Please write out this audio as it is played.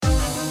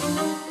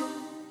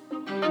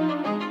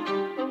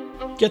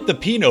Get the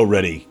Pinot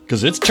ready,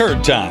 because it's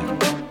turd time.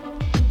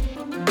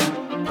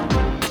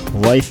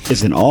 Life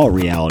isn't all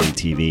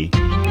reality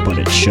TV, but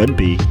it should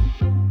be.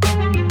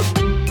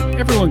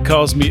 Everyone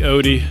calls me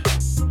Odie,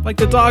 like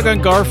the dog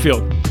on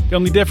Garfield. The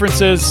only difference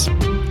is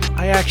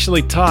I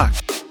actually talk,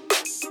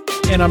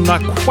 and I'm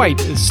not quite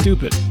as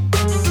stupid.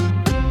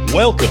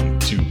 Welcome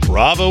to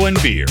Bravo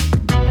and Beer.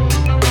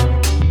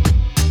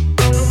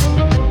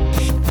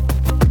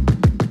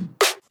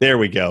 There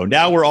we go.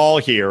 Now we're all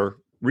here.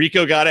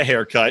 Rico got a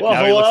haircut. Well,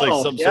 now he looks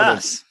like some sort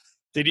of...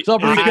 Did you,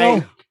 What's up,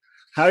 Rico?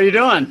 how are you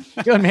doing?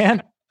 Good,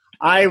 man.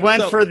 I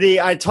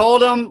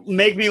told them,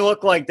 make me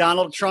look like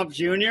Donald Trump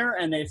Jr.,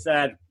 and they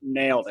said,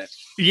 nailed it.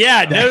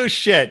 Yeah, no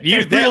shit. You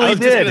really really I was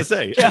did. just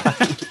going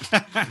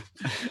to say.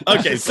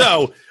 Okay,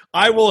 so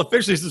I will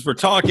officially, since we're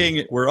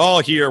talking, we're all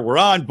here, we're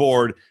on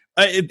board.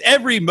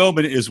 Every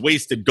moment is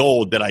wasted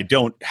gold that I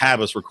don't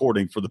have us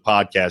recording for the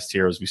podcast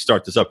here as we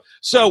start this up.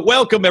 So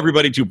welcome,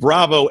 everybody, to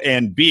Bravo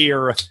and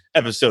Beer,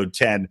 episode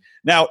 10.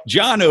 Now,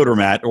 John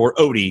Odermatt, or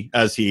Odie,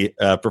 as he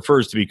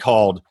prefers to be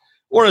called,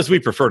 or as we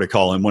prefer to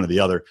call him, one or the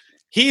other,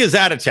 he is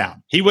out of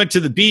town. He went to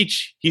the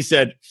beach. He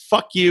said,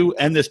 fuck you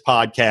and this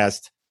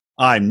podcast.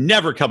 I'm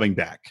never coming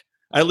back.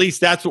 At least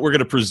that's what we're going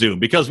to presume,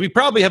 because we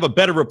probably have a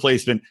better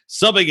replacement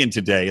subbing in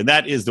today, and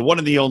that is the one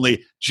and the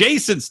only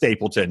Jason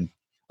Stapleton,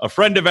 a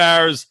friend of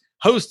ours,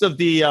 host of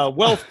the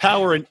Wealth,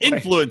 Power, and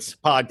Influence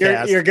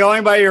podcast. You're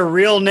going by your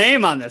real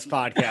name on this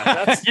podcast.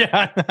 That's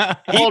Yeah.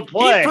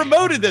 play. He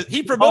promoted this.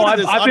 He promoted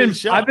this on his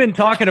show. I've been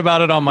talking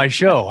about it on my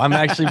show. I'm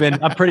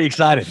pretty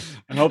excited.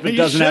 I hope it You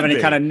doesn't have should any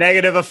be. kind of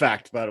negative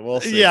effect, but we'll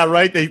see. Yeah,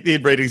 right. The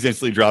ratings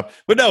instantly drop.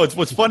 But no, it's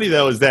what's funny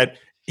though is that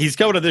he's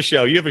coming to this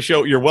show. You have a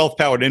show, your Wealth,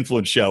 Power, and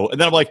Influence show,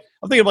 and then I'm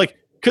thinking,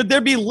 could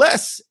there be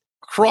less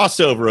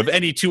crossover of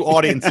any two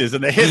audiences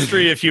in the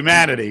history of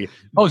humanity?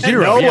 Oh,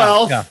 zero. No yeah,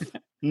 wealth,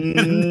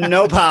 yeah.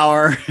 no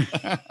power,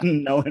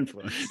 no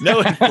influence.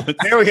 No influence.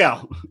 There we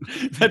go.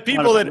 The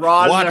people that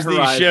Broaden watch the these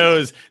horizon.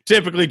 shows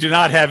typically do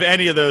not have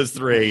any of those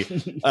three.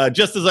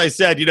 Just as I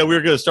said, we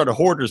were going to start a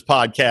hoarders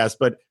podcast,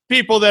 but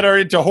people that are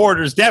into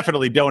hoarders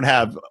definitely don't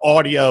have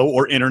audio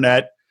or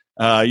internet.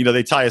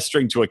 They tie a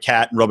string to a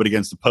cat and rub it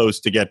against the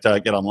post to get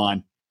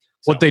online.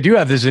 What they do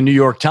have is the New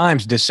York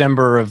Times,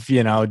 December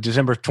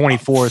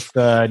 24th,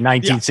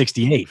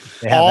 1968.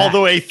 They have All that.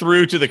 the way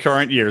through to the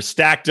current year,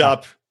 stacked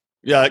up,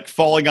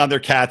 falling on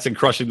their cats and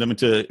crushing them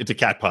into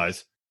cat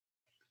pies.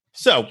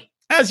 So,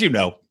 as you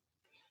know,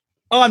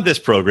 on this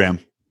program,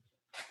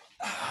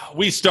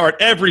 we start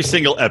every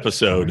single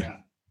episode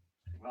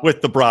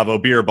with the Bravo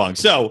beer bong.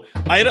 So,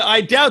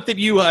 I doubt that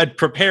you had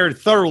prepared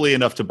thoroughly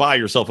enough to buy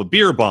yourself a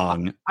beer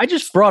bong. I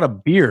just brought a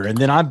beer, and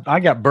then I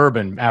got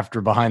bourbon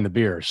after behind the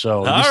beer.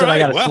 So All you said right, I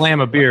got to well.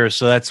 slam a beer,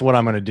 so that's what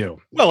I'm going to do.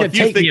 Well, It's if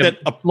gonna you take think me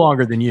that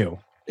longer than you.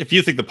 If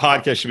you think the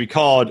podcast should be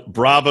called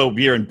Bravo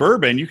Beer and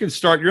Bourbon, you can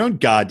start your own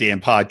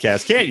goddamn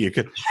podcast, can't you?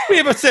 'Cause we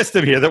have a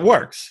system here that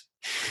works.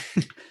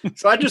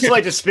 So I'd just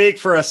like to speak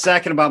for a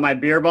second about my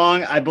beer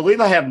bong. I believe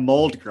I have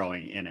mold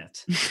growing in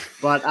it,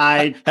 but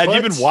Have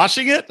you been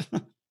washing it?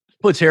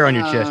 Puts hair on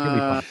your chest. You'll be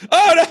fine.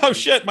 Oh, no,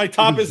 shit. My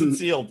top isn't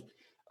sealed.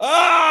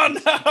 Oh,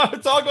 no.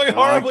 It's all going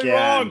horribly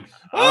wrong.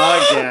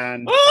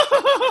 Again.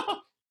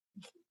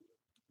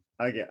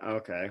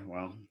 Okay,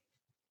 well.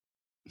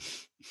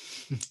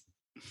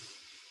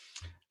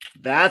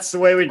 That's the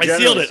way we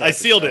generally I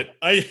sealed it.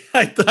 I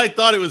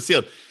thought it was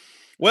sealed.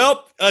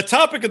 Well, a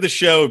topic of the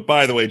show,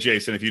 by the way,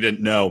 Jason, if you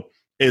didn't know,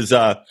 is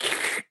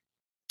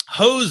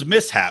hose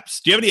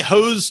mishaps. Do you have any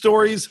hose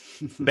stories?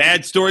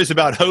 Bad stories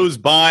about hose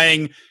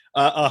buying,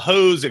 a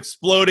hose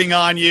exploding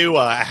on you,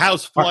 a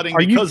house flooding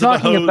because of a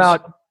hose?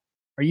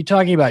 Are you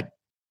talking about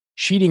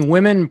cheating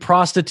women,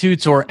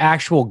 prostitutes, or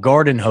actual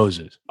garden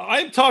hoses?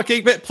 I'm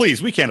talking, but please,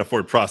 we can't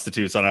afford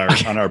prostitutes on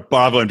our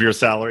Bravo and Beer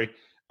salary.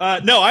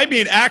 No, I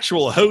mean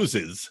actual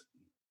hoses.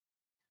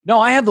 No,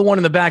 I have the one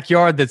in the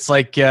backyard that's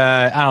like,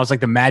 I don't know, it's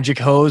like the magic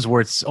hose where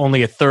it's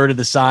only a third of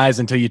the size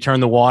until you turn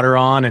the water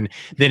on and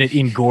then it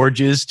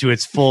engorges to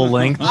its full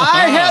length.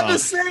 I had the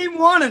same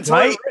one until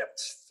Right? it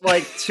ripped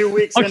like 2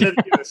 weeks into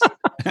the use.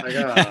 Like,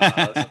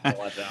 that's a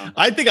letdown.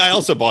 I think I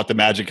also bought the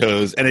magic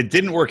hose and it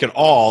didn't work at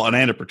all, and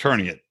I ended up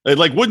returning it. It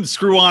wouldn't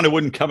screw on, it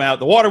wouldn't come out,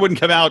 the water wouldn't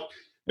come out.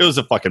 It was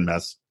a fucking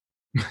mess.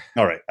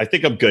 All right, I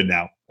think I'm good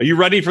now. Are you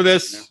ready for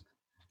this? Yeah.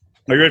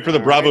 Are you ready for the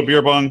Bravo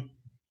Beer Bong?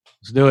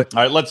 Let's do it.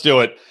 All right, let's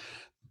do it.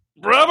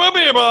 Bravo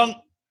Beer Bong.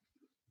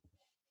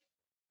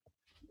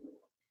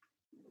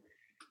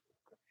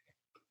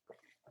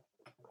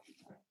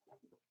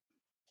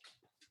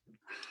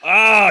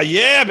 Ah,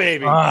 yeah,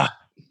 baby.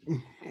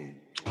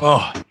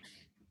 Oh,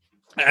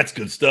 That's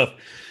good stuff.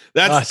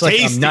 That's it's like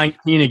tasty. I'm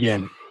 19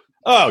 again.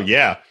 Oh,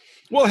 yeah.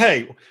 Well,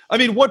 hey, I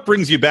mean, what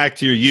brings you back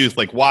to your youth?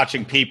 Like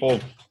watching people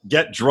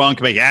get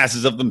drunk, make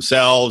asses of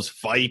themselves,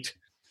 fight.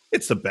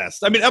 It's the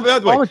best. I mean, by the I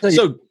would way, tell you-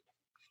 so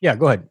Yeah,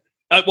 go ahead.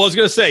 well, I was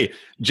going to say,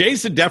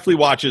 Jason definitely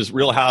watches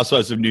Real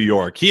Housewives of New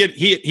York.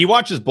 He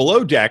watches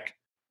Below Deck,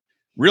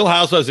 Real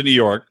Housewives of New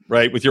York,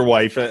 right, with your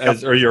wife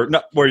or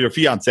your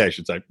fiance, I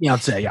should say, Yeah,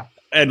 I'd say, yeah.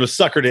 and was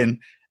suckered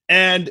in.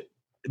 And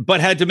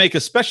but had to make a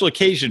special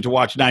occasion to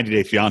watch 90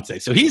 Day Fiance.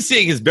 So he's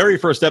seeing his very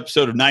first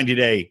episode of 90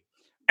 Day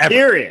ever.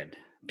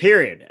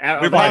 Period.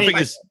 We're popping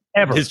his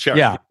cherry.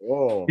 Yeah.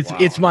 Whoa,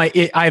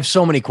 I have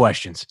so many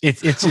questions.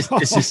 It's just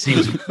this just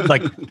seems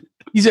like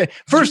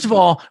first of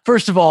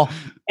all,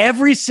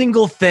 every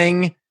single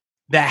thing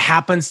that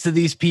happens to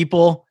these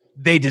people,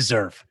 they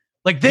deserve.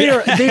 Like they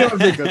are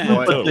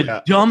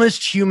the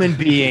dumbest human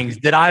beings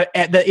that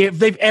if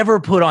they've ever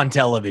put on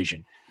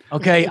television.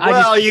 Okay.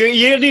 Well,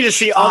 you need to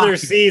see other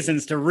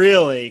seasons to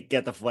really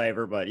get the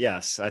flavor, but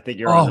yes, I think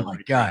you're on the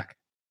right track.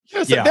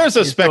 There's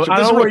a spectrum. So I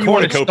don't know where you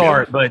want to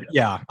start, but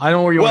I don't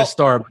know where you want to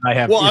start. But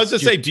I was going to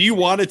say, do you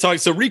want to talk?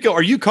 So Rico,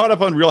 are you caught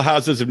up on Real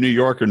Houses of New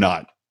York or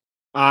not?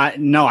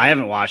 No, I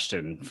haven't watched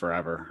it in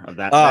forever of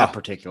that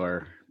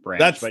particular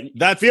branch.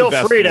 That's feel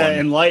free to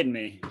enlighten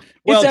me.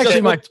 It's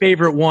actually my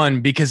favorite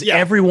one because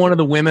every one of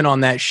the women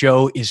on that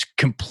show is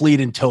complete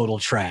and total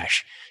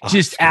trash.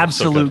 Just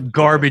absolute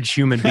garbage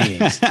human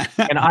beings.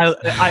 And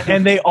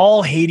and they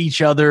all hate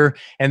each other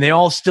and they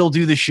all still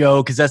do the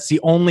show because that's the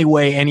only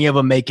way any of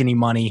them make any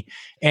money.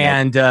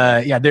 And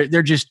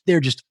they're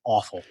just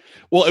awful.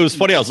 Well, it was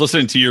funny. I was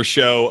listening to your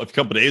show a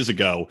couple of days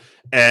ago,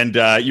 and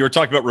you were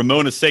talking about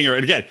Ramona Singer.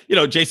 And again,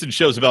 Jason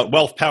shows about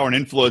wealth, power, and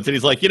influence. And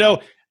he's like,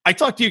 I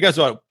talked to you guys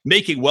about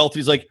making wealth.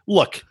 He's like,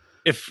 look,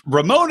 if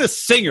Ramona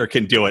Singer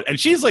can do it, and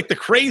she's like the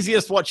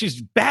craziest one,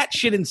 she's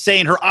batshit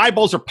insane. Her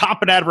eyeballs are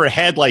popping out of her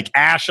head like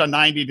Ash on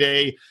 90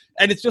 Day.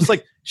 And it's just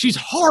like, she's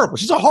horrible.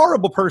 She's a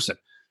horrible person.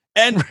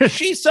 And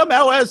she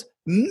somehow has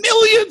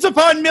millions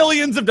upon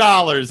millions of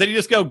dollars. And you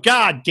just go,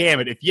 God damn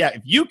it. If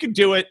you can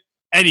do it,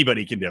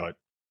 anybody can do it.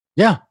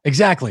 Yeah,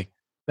 exactly.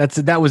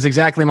 That was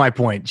exactly my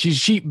point.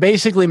 She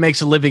basically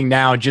makes a living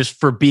now just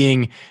for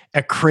being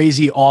a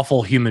crazy,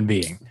 awful human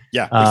being.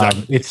 Yeah,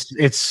 exactly.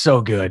 It's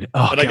so good.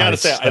 But I gotta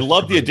say, I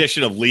love the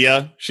addition of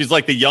Leah. She's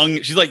like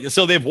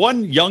so they have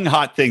one young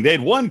hot thing. They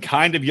had one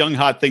kind of young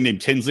hot thing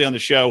named Tinsley on the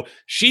show.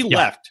 She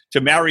left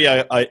to marry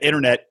a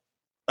internet,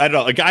 I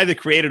don't know, a guy that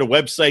created a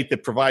website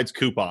that provides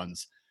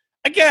coupons.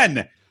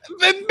 Again,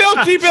 the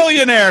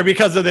multi-billionaire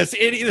because of this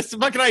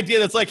fucking idea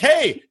that's like,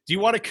 hey, do you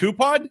want a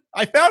coupon?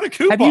 I found a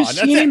coupon. Have you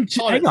seen him?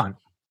 Hang on.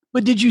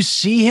 But did you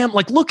see him?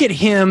 Like, look at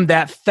him,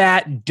 that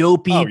fat,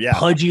 dopey,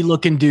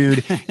 pudgy-looking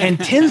dude. And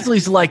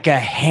Tinsley's like a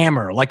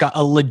hammer, like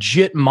a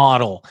legit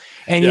model.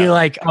 And you're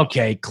like,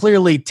 okay,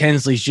 clearly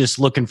Tinsley's just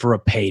looking for a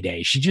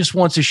payday. She just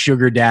wants a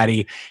sugar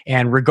daddy.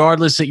 And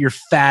regardless that you're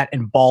fat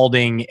and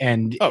balding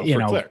and, you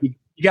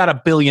got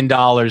 $1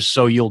 billion,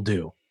 so you'll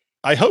do.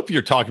 I hope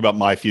you're talking about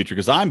my future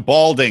because I'm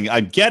balding.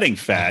 I'm getting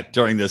fat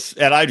during this.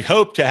 And I'd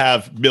hope to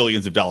have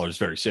millions of dollars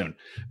very soon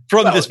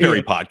from this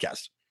very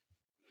podcast.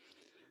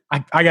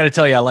 I got to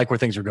tell you, I like where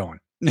things are going.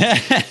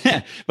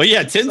 But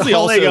yeah, Tinsley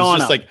also is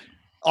just like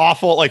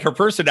awful. Like her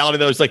personality,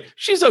 though, is like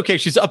she's okay.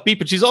 She's upbeat,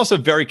 but she's also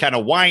very kind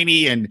of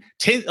whiny. And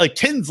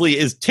Tinsley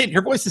is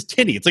her voice is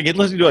tinny. It's like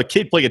listening to a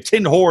kid play a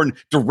tin horn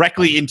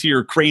directly into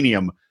your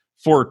cranium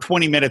for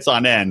 20 minutes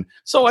on end.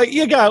 So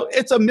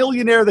it's a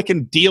millionaire that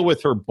can deal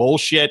with her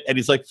bullshit. And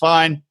he's like,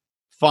 fine,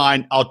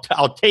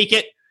 I'll take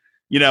it.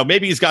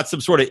 Maybe he's got some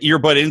sort of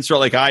earbud insert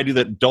like I do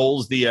that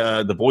dulls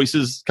the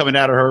voices coming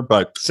out of her.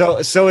 But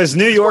so is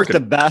New York the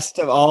best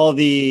of all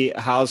the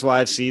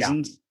Housewives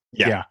seasons?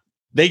 Yeah.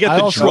 They get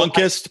the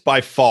drunkest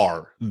by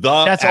far.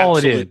 That's all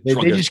it is.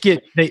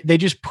 They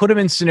just put them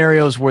in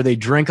scenarios where they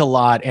drink a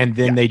lot and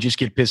then they just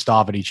get pissed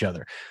off at each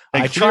other.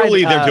 And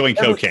clearly they're doing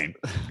cocaine.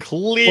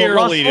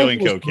 Clearly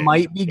doing cocaine.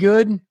 Might be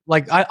good.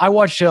 Like I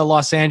watched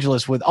Los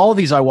Angeles with all of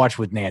these. I watched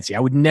with Nancy. I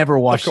would never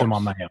watch them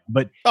on my own.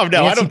 But Nancy,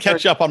 I don't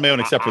catch up on my own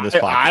except for this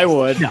podcast. I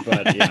would,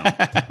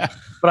 but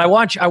But I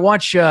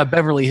watch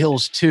Beverly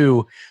Hills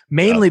too,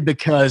 mainly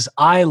because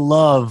I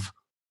love.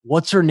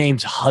 What's her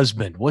name's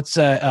husband? What's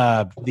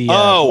the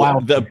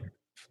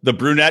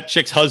brunette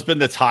chick's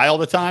husband that's high all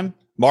the time?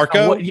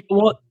 Marco?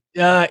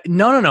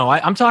 No.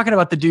 I'm talking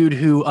about the dude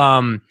who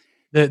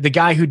the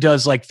guy who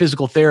does like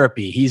physical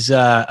therapy. He's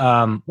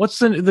what's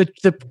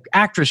the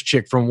actress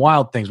chick from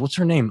Wild Things? What's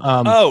her name?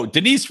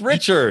 Denise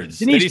Richards.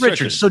 Denise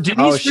Richards. So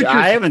Denise Richards.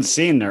 I haven't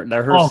seen her.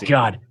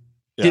 God.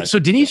 Yeah. So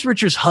Denise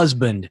Richards'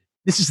 husband.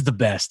 This is the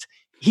best.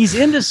 He's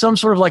into some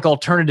sort of like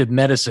alternative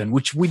medicine,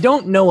 which we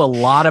don't know a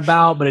lot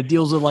about, but it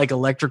deals with like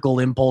electrical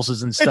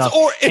impulses and stuff.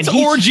 It's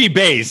orgy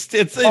based.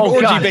 It's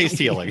orgy based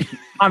healing.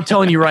 I'm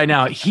telling you right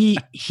now, he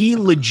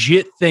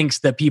legit thinks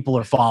that people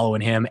are following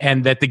him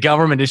and that the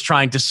government is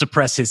trying to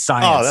suppress his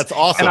science. Oh, that's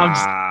awesome.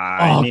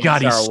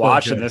 And he's so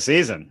watching this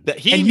season.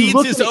 He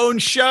needs his own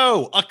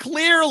show.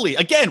 Clearly,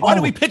 again, why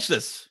do we pitch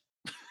this?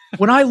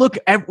 When I look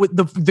at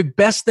the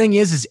best thing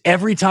is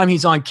every time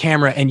he's on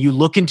camera and you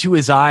look into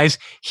his eyes,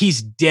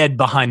 he's dead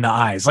behind the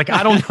eyes. Like,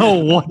 I don't know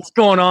what's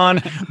going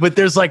on, but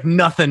there's like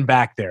nothing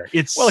back there.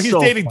 He's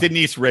dating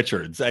Denise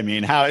Richards. I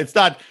mean, it's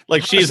not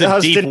like she's a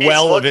deep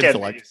well of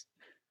intellect.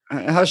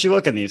 How's she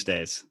looking these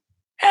days?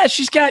 Yeah,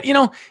 she's got,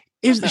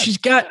 she's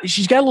got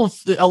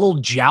a little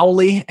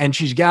jowly, and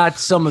she's got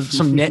some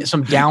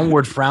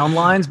downward frown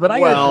lines. But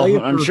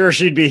I'm sure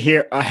she'd be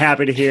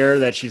happy to hear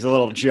that she's a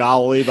little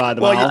jowly by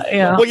the mouth.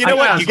 Yeah. Well, you know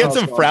what? You get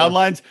some frown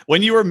lines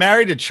when you were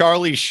married to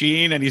Charlie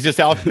Sheen, and he's just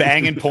out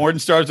banging porn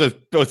stars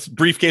with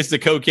briefcases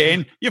of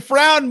cocaine. You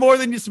frown more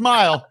than you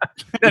smile.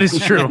 That is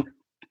true.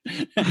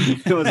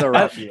 It was a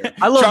rough year.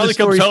 I love Charlie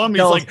comes home.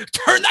 He's like,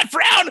 "Turn that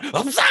frown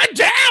upside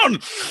down."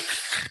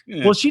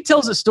 Well, she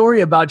tells a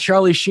story about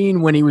Charlie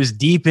Sheen when he was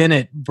deep in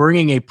it,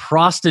 bringing a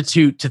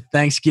prostitute to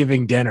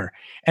Thanksgiving dinner,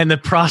 and the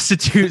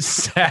prostitute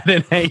sat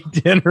and ate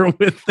dinner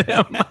with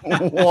them.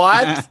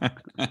 What?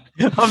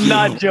 I'm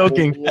not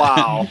joking.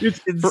 Wow, it's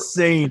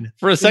insane.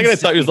 For a second, I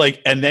thought he was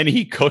like, and then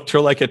he cooked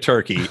her like a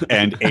turkey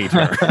and ate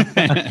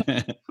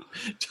her.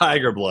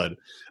 Tiger blood.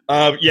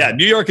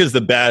 New York is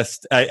the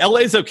best.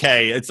 LA's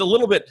okay. It's a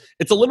little bit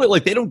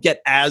like they don't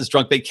get as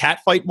drunk. They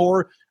catfight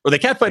more, or they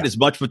catfight as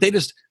much, but they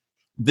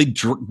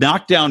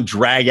knock down,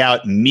 drag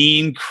out,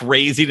 mean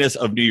craziness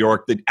of New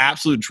York, the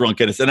absolute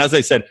drunkenness. And as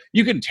I said,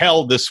 you can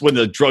tell this when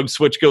the drug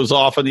switch goes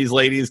off on these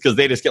ladies because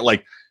they just get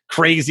like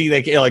crazy.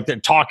 They get like they're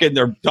talking,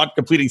 they're not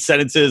completing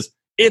sentences.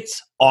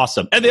 It's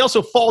awesome, and they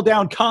also fall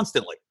down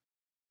constantly.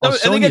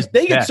 And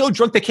they get so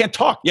drunk they can't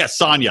talk. Yes,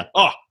 Sonja.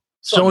 Oh,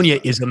 Sonja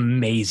is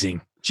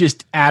amazing.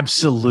 Just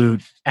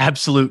absolute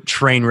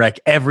train wreck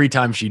every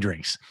time she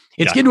drinks.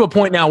 It's getting to a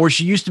point now where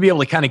she used to be able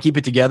to kind of keep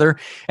it together.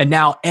 And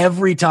now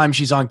every time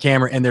she's on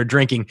camera and they're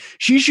drinking,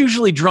 she's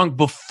usually drunk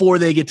before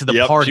they get to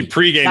the party. She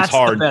pre-games That's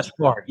hard. The best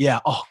part. Yeah.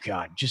 Oh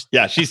God.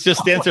 She's just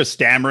stands there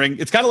stammering.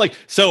 It's kind of like,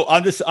 so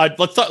on this,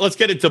 let's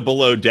get into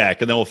Below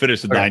Deck and then we'll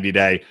finish the 90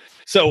 Day.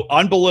 So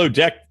on Below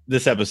Deck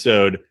this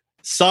episode,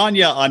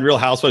 Sonja on Real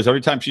Housewives,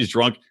 every time she's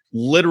drunk,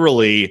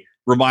 literally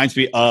reminds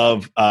me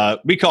of,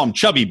 we call him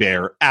Chubby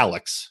Bear,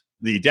 Alex,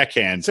 the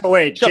deckhand. So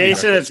wait,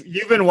 Jason,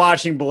 you've been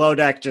watching Below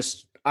Deck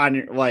just on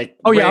your like.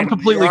 Oh yeah, I'm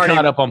completely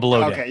caught up on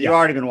Below Deck. Okay, you've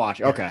already been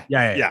watching. Okay,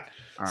 yeah.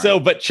 Right. So,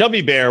 but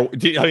Chubby Bear,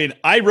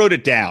 I wrote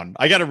it down.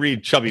 I got to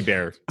read Chubby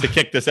Bear to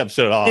kick this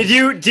episode off.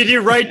 Did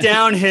you write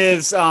down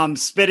his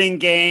spitting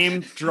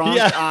game drunk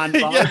on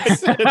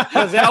bugs?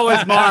 Because that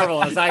was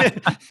marvelous. I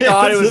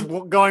thought it was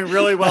going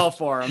really well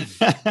for him.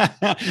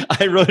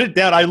 I wrote it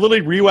down. I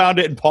literally rewound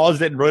it and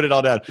paused it and wrote it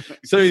all down.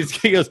 So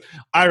he goes,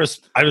 I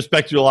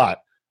respect you a lot.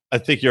 I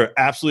think you're an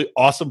absolutely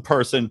awesome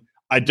person.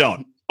 I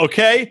don't.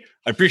 Okay?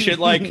 I appreciate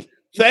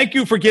thank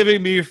you for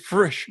giving me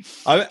frish.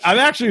 I'm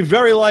actually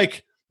very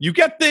you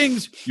get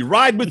things, you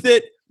ride with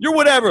it, you're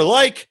whatever.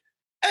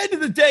 End of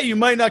the day, you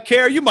might not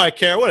care, you might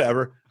care,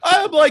 whatever.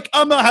 I'm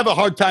gonna have a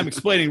hard time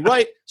explaining,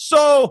 right?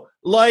 So,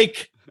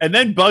 and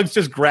then Bugs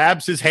just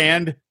grabs his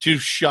hand to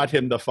shut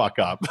him the fuck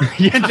up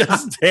and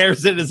just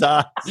stares in his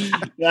eyes.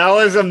 That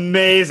was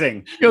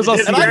amazing. He goes,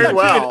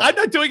 I'm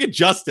not doing it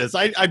justice.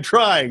 I'm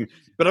trying,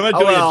 but I'm not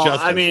doing it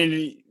justice. I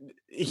mean,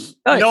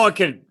 no one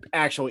could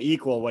actually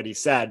equal what he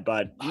said,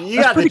 but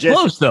you got pretty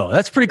close though.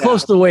 That's pretty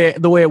close to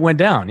the way it went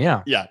down.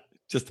 Yeah. Yeah.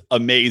 Just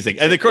amazing.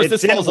 And of course,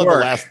 this falls on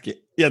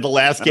the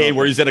last game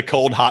where he's in a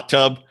cold hot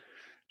tub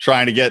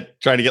trying to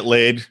get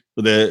laid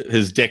with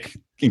his dick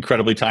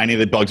incredibly tiny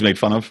that Bugs made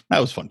fun of. That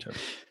was fun too.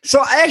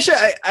 So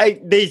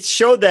they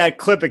showed that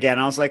clip again.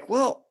 I was like,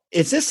 well,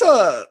 is this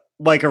a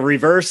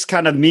reverse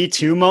kind of Me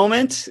Too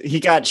moment?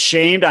 He got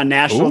shamed on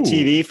national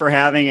TV for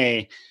having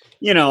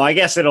I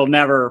guess it'll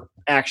never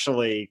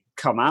actually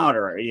come out,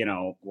 or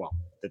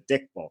the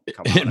dick won't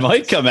come out. It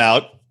might come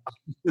out.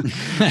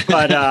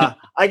 But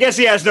I guess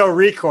he has no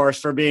recourse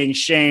for being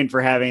shamed for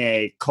having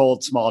a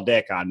cold small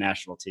dick on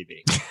national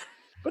TV.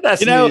 But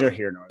that's neither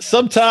here nor there.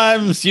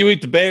 Sometimes you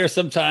eat the bear,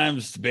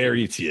 sometimes the bear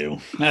eats you.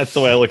 That's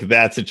the way I look at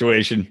that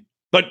situation.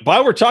 But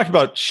while we're talking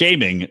about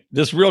shaming,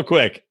 just real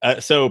quick.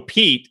 So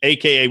Pete,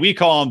 aka we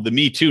call him the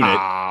Me Too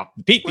Unit.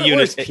 Pete the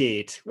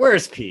Unit.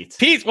 Where's Pete?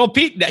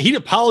 Pete, he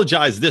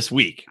apologized this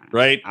week,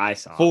 right? I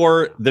saw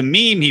for the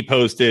meme he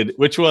posted,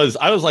 which was,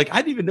 I was like, I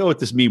didn't even know what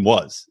this meme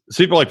was.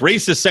 So people are like,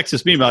 racist,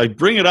 sexist meme. I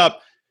bring it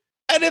up,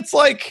 and it's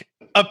like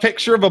a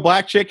picture of a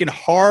black chick in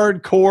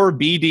hardcore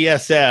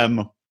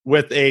BDSM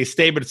with a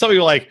statement. Some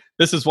people are like,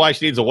 this is why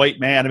she needs a white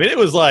man. I mean, it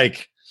was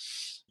like,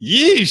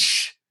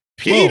 yeesh,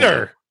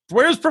 Peter. Whoa.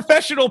 Where's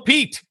professional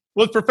Pete?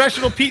 Was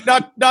professional Pete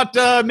not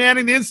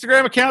manning the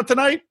Instagram account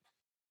tonight?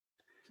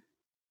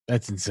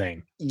 That's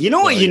insane. You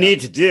know what you need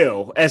to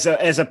do as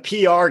a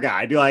PR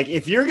guy? Be like,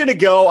 if you're going to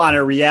go on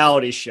a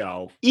reality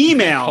show,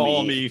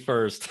 call me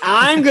first.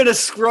 I'm going to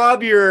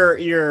scrub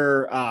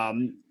your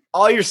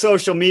all your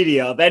social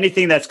media of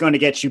anything that's going to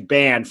get you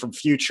banned from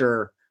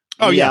future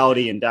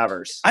reality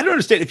endeavors. I don't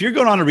understand. If you're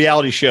going on a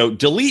reality show,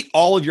 delete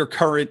all of your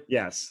current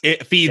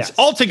feeds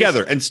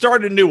altogether and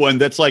start a new one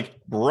that's like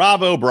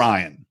Bravo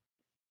Brian.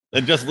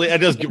 And just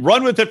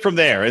run with it from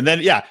there. And then,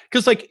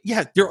 because there's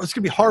going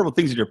to be horrible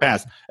things in your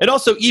past. And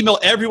also email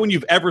everyone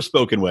you've ever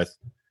spoken with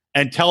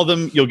and tell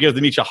them you'll give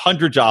them each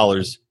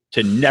 $100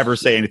 to never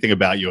say anything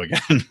about you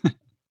again.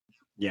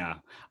 Yeah.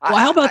 Well,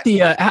 how about the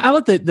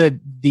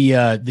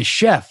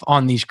chef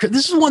on these?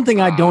 This is one thing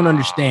I don't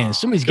understand.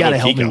 Somebody's got to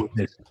help me with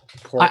this.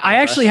 I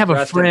actually have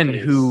a friend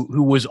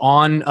who was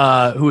on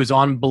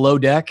Below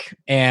Deck,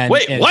 and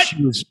wait, what?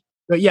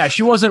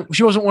 She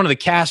wasn't one of the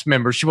cast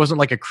members. She wasn't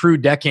like a crew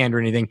deckhand or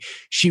anything.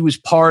 She was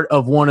part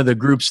of one of the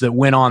groups that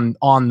went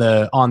on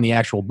the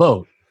actual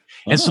boat.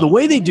 And so the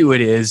way they do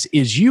it is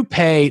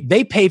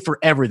they pay for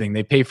everything.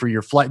 They pay for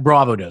your flight.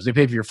 Bravo does. They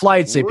pay for your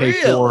flights. They pay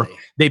for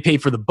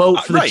the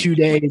boat for the 2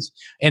 days.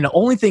 And the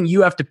only thing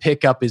you have to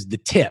pick up is the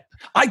tip.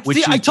 I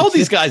told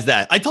these guys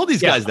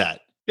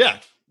that. Yeah.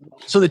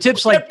 So the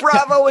tip's like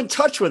Bravo in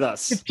touch with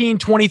us. $15,000,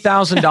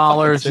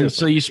 $20,000. And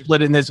so you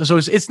split it in this. So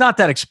it's not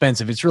that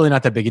expensive. It's really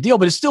not that big a deal,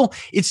 but it's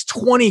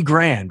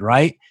 $20,000,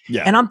 right?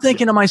 Yeah. And I'm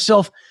thinking to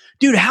myself,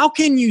 dude, how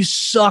can you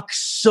suck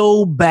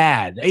so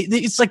bad?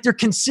 It's like they're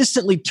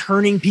consistently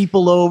turning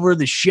people over.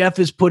 The chef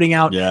is putting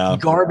out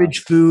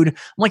garbage food. I'm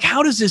like,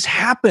 how does this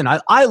happen?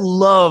 I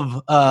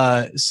love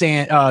is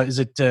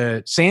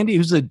it Sandy?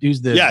 Who's the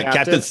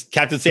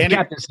Captain Sandy?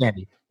 Captain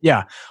Sandy.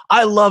 Yeah,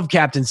 I love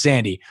Captain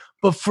Sandy.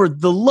 But for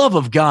the love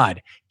of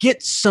God,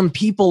 get some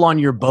people on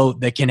your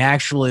boat that can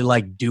actually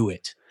like do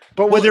it.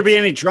 But would there be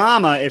any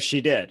drama if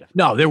she did?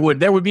 No, there would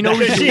be no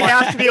reason. She'd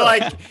have to be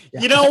like,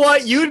 you know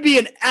what? You'd be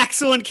an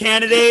excellent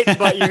candidate,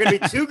 but you're going to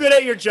be too good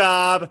at your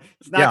job.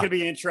 It's not going to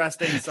be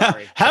interesting.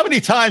 Sorry. How many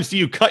times do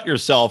you cut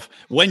yourself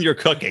when you're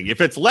cooking?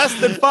 If it's less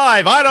than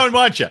 5, I don't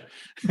want you.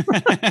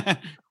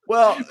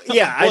 Well,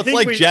 yeah. I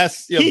think like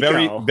Jess,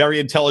 very, very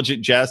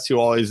intelligent Jess, who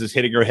always is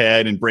hitting her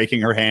head and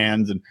breaking her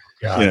hands and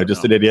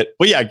just an idiot.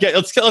 But yeah,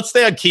 let's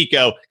stay on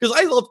Kiko, because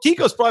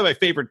Kiko's probably my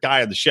favorite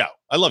guy on the show.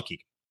 I love Kiko.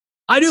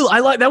 I do.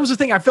 That was the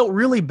thing. I felt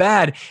really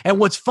bad. And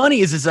what's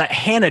funny is that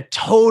Hannah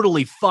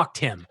totally fucked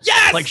him.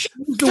 Yes, like she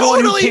was the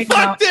totally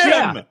fucked him.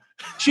 Yeah.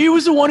 She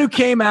was the one who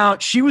came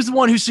out. She was the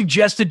one who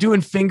suggested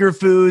doing finger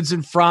foods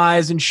and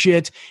fries and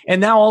shit.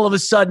 And now all of a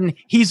sudden,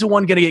 he's the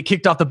one going to get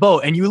kicked off the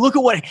boat. And you look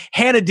at what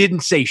Hannah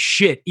didn't say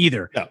shit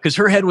either, because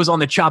her head was on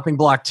the chopping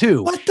block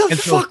too. What the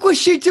fuck was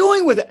she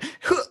doing with it?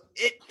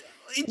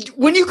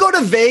 When you go to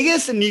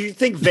Vegas and you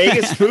think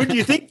Vegas food, do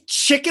you think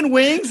chicken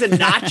wings and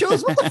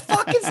nachos? What the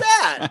fuck is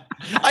that?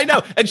 I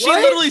know. And she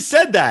literally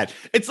said that.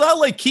 It's not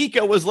like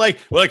Kiko was like,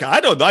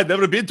 I don't know. I've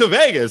never been to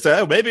Vegas.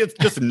 Maybe it's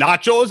just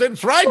nachos and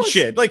fried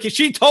shit. Like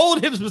she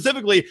told him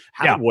specifically,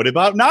 what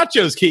about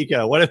nachos,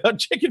 Kiko? What about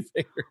chicken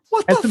fingers?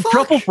 What the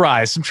fuck?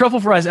 Some truffle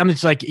fries. I mean,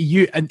 it's like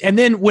and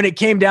then when it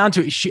came down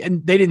to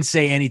it, they didn't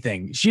say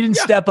anything. She didn't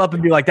step up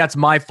and be like, that's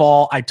my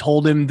fault. I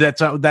told him that's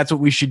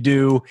what we should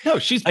do. No,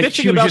 she's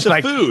bitching about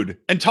the food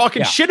and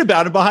talking shit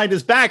about it behind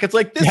his back. It's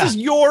like, this is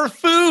your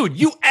food.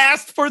 You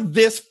asked for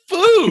this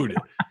food.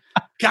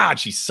 God,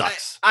 she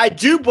sucks. I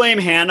do blame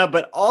Hannah,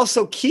 but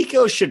also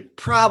Kiko should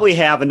probably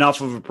have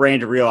enough of a brain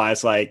to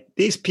realize, like,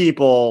 these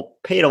people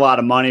paid a lot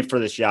of money for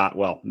this yacht.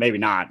 Well, maybe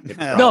not.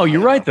 No,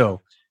 you're right,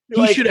 though.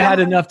 He should have had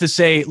enough to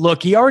say,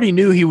 look, he already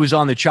knew he was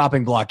on the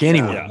chopping block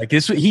anyway. Yeah. Like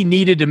this, he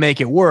needed to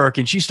make it work.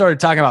 And she started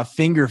talking about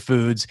finger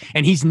foods,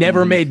 and he's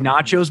never made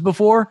nachos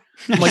before.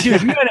 I'm like,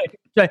 dude,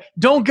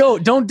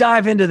 don't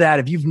dive into that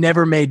if you've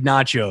never made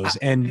nachos.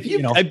 And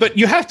but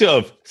you have to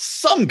have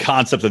some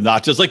concept of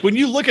nachos. Like when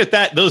you look at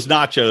those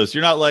nachos,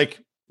 you're not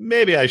like,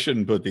 maybe I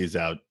shouldn't put these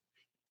out.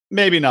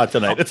 Maybe not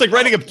tonight. It's like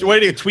writing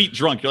a tweet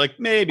drunk. You're like,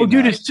 maybe. Oh,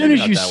 dude, as soon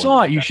as you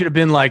saw it, you should have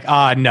been like,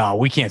 no,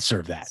 we can't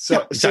serve that.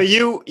 So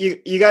you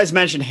guys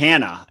mentioned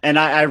Hannah, and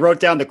I wrote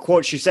down the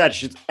quote she said.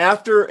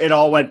 After it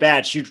all went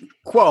bad, she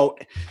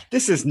quote,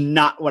 "This is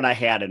not what I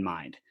had in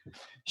mind."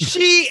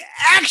 She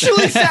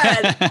actually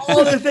said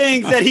all the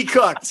things that he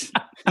cooked.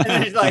 And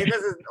then he's like,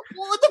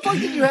 what the fuck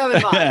did you have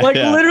in mind? Like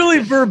literally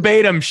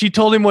verbatim, she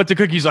told him what to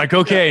cook. He's like,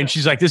 okay. And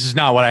she's like, this is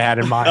not what I had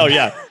in mind. Oh,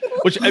 yeah.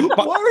 What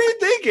were you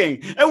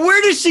thinking? And where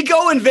does she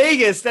go in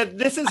Vegas that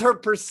this is her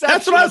perception?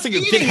 That's what I was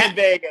thinking. In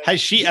Vegas? Has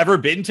she ever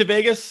been to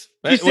Vegas?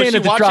 She's staying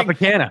at the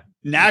Tropicana.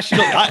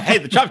 Hey,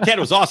 the Tropicana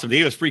was awesome. They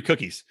gave us free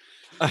cookies.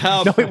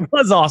 No, it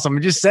was awesome.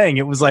 I'm just saying,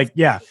 it was like,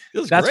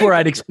 that's great. Where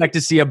I'd expect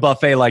to see a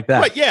buffet like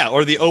that. Right, yeah,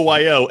 or the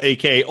OYO,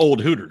 aka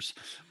Old Hooters.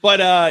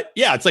 But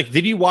it's like,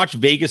 did you watch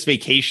Vegas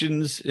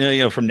Vacations,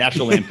 from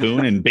National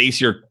Lampoon and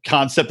base your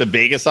concept of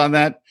Vegas on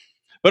that?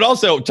 But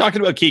also talking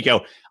about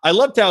Kiko, I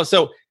loved how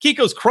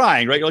Kiko's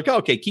crying, right? You're like, oh,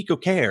 okay,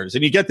 Kiko cares,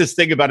 and you get this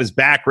thing about his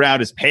background,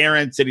 his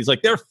parents, and he's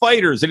like, they're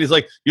fighters, and he's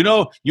like,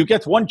 you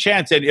get one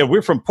chance, and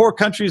we're from poor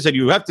countries, and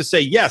you have to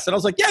say yes. And I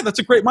was like, yeah, that's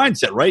a great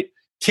mindset, right?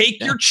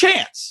 Take your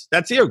chance.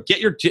 That's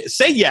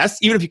say yes,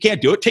 even if you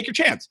can't do it. Take your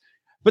chance.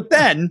 But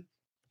then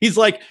he's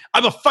like,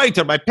 I'm a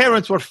fighter. My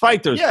parents were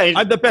fighters. Yeah,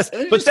 I'm the best.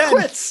 But then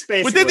quits,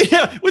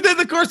 within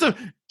the course of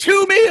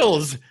two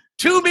meals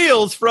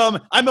from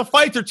I'm a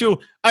fighter to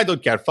I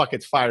don't care. Fuck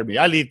it, fire me.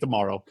 I leave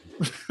tomorrow.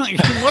 Like,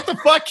 what the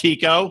fuck,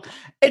 Kiko?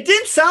 It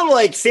didn't sound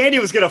like Sandy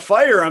was going to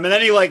fire him, and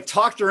then he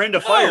talked her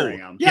into firing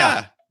him.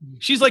 Yeah.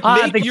 She's like,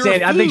 I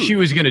think she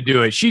was going to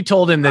do it. She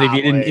told him that if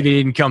he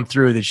didn't come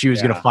through, that she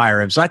was going to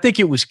fire him. So I think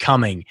it was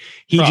coming.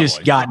 He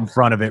just got in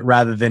front of it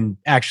rather than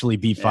actually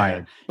be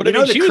fired. But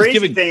the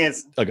crazy thing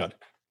is, oh god,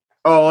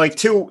 Oh, like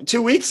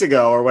two weeks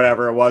ago or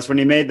whatever it was when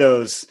he made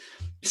those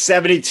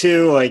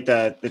 72, like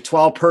the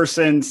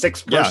 12-person,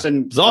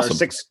 6-person, awesome.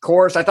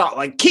 6-course. I thought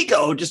like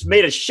Kiko just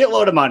made a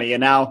shitload of money,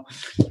 and now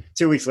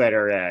 2 weeks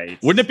later,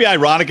 wouldn't it be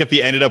ironic if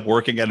he ended up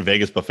working at a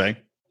Vegas buffet?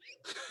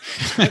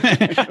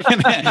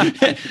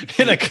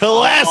 in a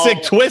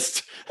classic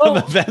twist of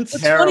events.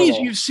 What's funny is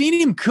you've seen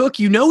him cook.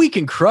 You know he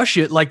can crush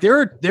it. Like there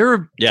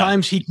are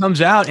times he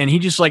comes out and he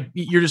just like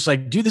you're just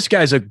like, dude, this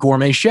guy's a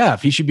gourmet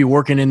chef. He should be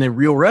working in a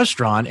real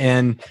restaurant.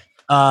 And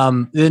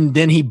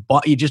then he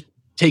just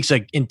takes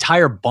an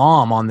entire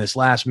bomb on this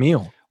last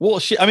meal. Well,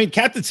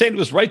 Captain Sandy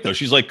was right though.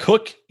 She's like,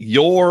 cook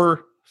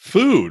your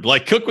food,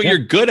 like cook what you're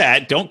good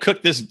at. Don't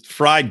cook this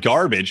fried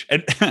garbage.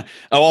 And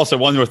also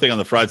one more thing on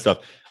the fried stuff.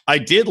 I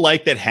did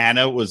like that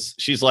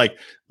she's like,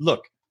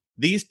 look,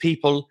 these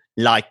people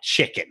like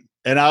chicken.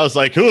 And I was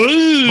like,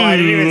 ooh, I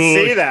didn't even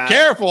see that.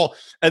 Careful.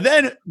 And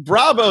then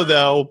Bravo,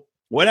 though,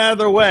 went out of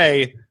their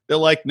way. They're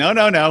like,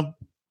 no.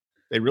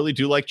 They really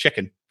do like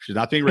chicken. She's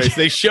not being racist.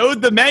 They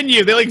showed the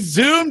menu. They like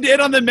zoomed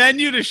in on the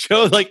menu to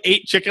show like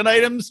 8 chicken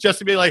items just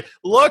to be like,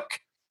 look,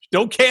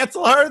 don't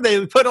cancel her.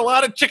 They put a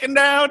lot of chicken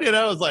down.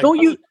 I was like,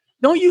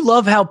 Don't you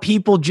love how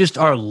people just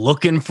are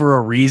looking for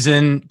a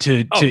reason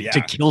to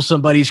kill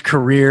somebody's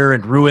career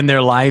and ruin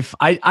their life?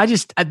 I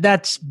just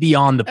that's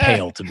beyond the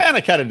pale to me.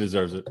 Hannah kind of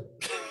deserves it.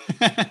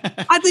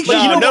 I think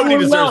nobody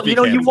deserves.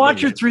 You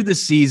watch her through the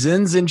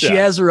seasons, and she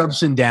has her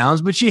ups and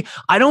downs. But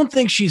I don't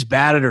think she's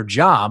bad at her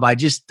job. I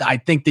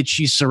think that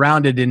she's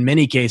surrounded in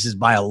many cases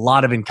by a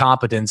lot of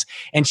incompetence,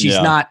 and she's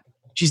not.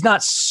 She's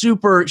not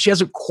super. She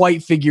hasn't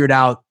quite figured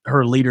out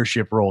her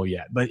leadership role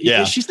yet. But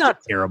she's not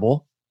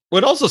terrible. Well,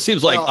 it also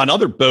seems like on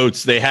other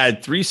boats they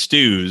had 3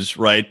 stews,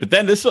 right? But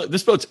then this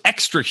boat's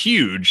extra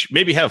huge.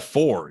 Maybe have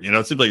 4.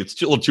 It seems like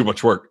it's a little too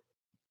much work.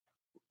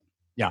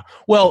 Yeah.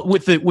 Well,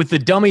 with the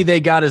dummy they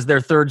got as their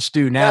 3rd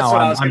stew now,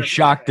 I'm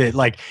shocked that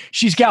like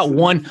she's got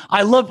one.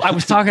 I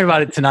was talking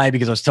about it tonight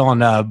because I was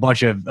telling a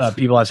bunch of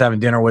people I was having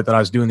dinner with that I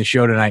was doing the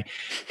show tonight,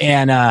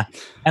 and I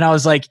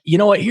was like, you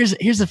know what?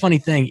 Here's the funny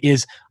thing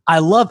is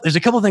there's a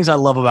couple of things I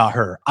love about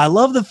her. I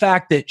love the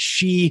fact that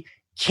she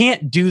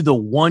can't do the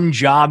one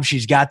job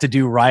she's got to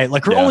do right.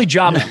 Like her only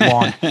job is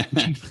laundry.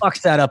 She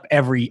fucks that up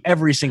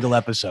every single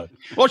episode.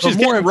 Well, she's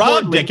getting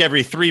robbed dick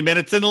every 3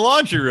 minutes in the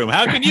laundry room.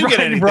 How can you get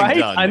anything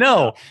done? I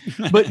know.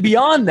 But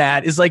beyond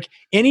that is like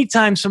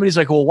anytime somebody's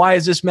like, well, why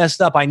is this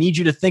messed up? I need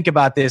you to think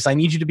about this. I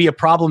need you to be a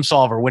problem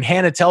solver. When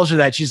Hannah tells her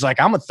that, she's like,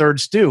 I'm a 3rd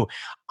stew.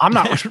 I'm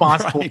not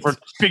responsible for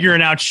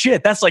figuring out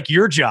shit. That's like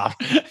your job.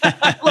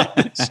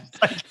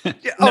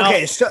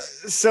 Okay,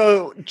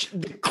 so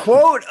the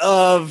quote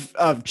of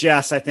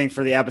Jess, I think,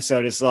 for the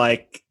episode is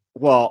like,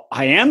 well,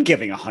 I am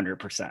giving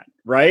 100%,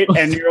 right?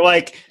 And you're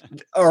like,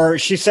 or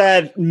she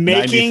said,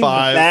 making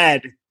 95. The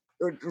bed.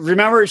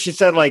 Remember, she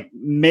said, like,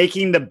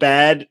 making the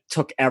bed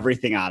took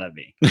everything out of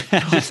me.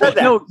 She said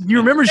that. No, you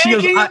remember she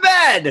making goes, the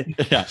bed.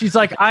 Yeah. She's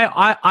like,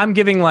 I'm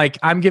giving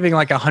like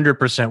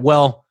 100%.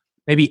 Well,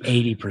 maybe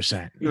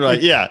 80%.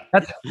 Right. Yeah.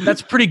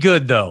 That's pretty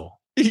good though.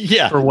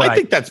 Yeah. I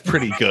think that's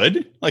pretty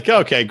good. Like,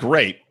 okay,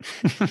 great.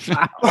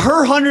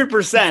 Her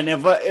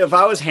 100%. If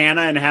I was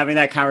Hannah and having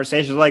that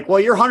conversation, like,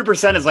 well, your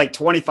 100% is like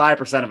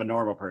 25% of a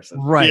normal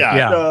person. Right.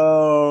 Yeah.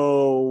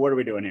 So what are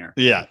we doing here?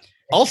 Yeah.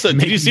 Also,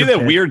 did you see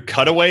that weird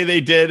cutaway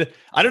they did?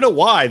 I don't know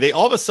why. They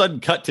all of a sudden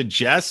cut to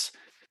Jess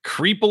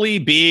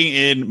creepily being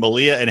in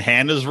Malia and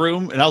Hannah's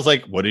room. And I was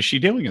like, what is she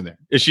doing in there?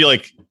 Is she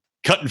like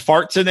cutting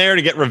farts in there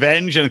to get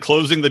revenge and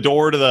closing the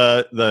door to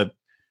the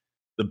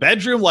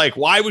bedroom? Like,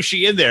 why was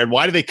she in there? And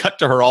why did they cut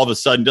to her all of a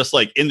sudden just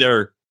like in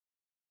there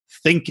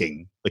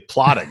thinking, like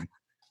plotting?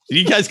 Did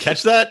you guys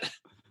catch that?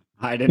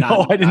 I did not.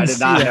 No, I did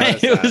not.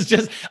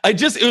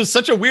 It was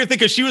such a weird thing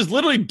because she was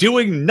literally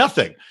doing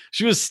nothing.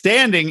 She was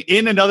standing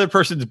in another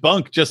person's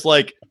bunk, just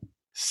like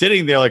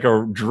sitting there like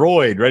a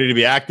droid ready to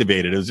be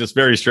activated. It was just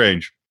very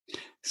strange.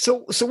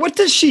 So what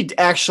does she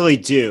actually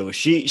do?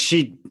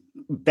 She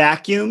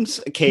vacuums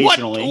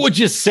occasionally. What would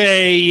you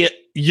say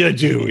you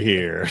do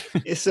here?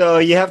 So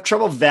you have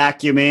trouble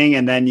vacuuming,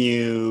 and then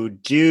you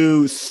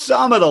do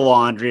some of the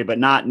laundry, but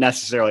not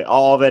necessarily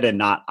all of it, and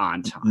not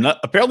on time.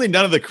 Apparently,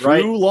 none of the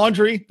crew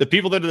laundry. The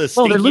people that are the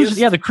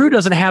stinkiest. The crew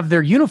doesn't have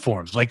their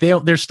uniforms. Like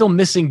they're still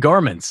missing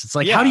garments. It's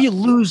like how do you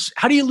lose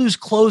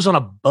clothes on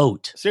a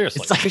boat?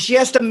 Seriously, it's like she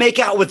has to make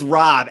out with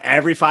Rob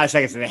every 5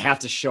 seconds, and they have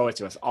to show it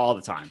to us all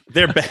the time.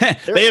 They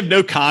have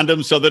no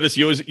condoms, so they're just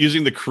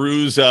using the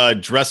crew's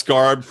dress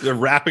garb. They're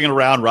wrapping it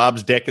around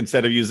Rob's dick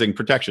instead of using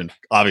protection.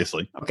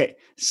 Obviously. Okay.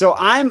 So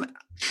I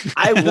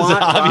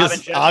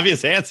want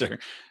obvious answer.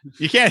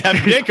 You can't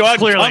have dick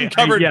on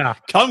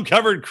cum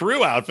covered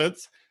crew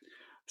outfits.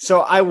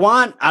 So I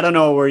don't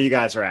know where you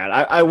guys are at.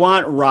 I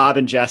want Rob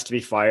and Jess to be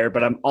fired,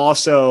 but I'm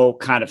also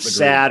kind of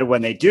sad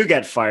when they do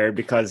get fired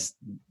because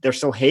they're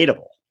so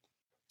hateable.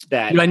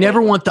 That I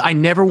never want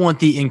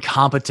the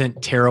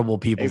incompetent, terrible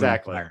people.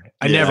 Exactly.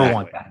 I never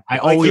want that. I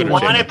like always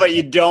want it, but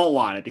you don't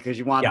want it because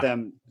you want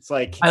them. It's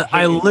like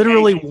I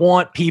literally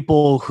want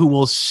people who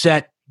will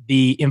set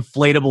the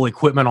inflatable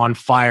equipment on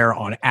fire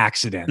on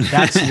accident.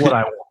 That's what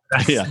I want.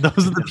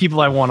 Those are the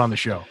people I want on the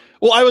show.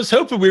 Well, I was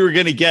hoping we were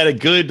going to get a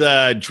good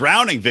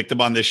drowning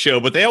victim on this show,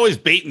 but they always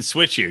bait and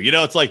switch you. You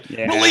know, it's like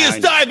Malia's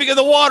diving in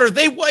the water.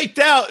 They wiped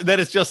out. And then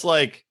it's just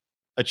like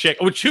a chick,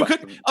 a rich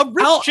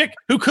chick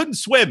who couldn't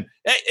swim.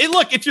 Hey,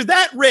 look, if you're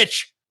that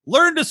rich,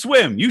 learn to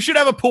swim. You should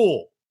have a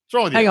pool. What's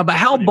wrong with you? Hang on, but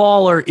how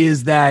baller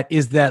is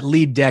that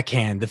lead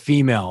deckhand, the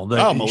female?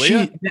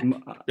 Malia?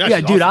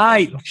 Dude,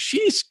 awesome.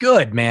 She's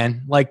good,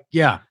 man. Like,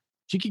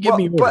 she could give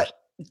me orders. But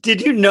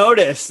did you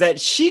notice that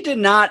she did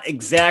not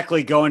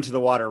exactly go into the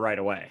water right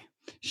away?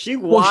 She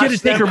had to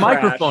take her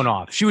microphone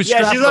off. She was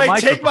strapped she's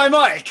like, take my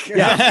mic.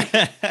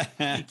 Yeah.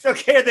 It's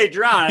okay if they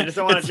drown. I just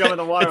don't want to jump in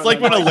the water. It's like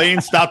when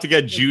Elaine stopped to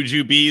get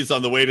juju bees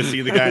on the way to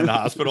see the guy in the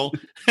hospital.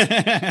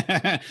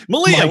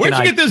 Malia, where'd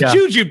you get those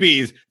juju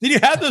bees? Did you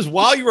have those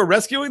while you were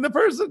rescuing the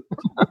person?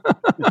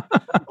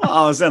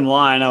 I was in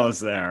line. I was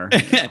there.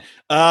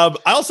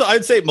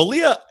 I'd say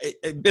Malia,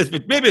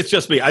 maybe it's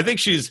just me. I think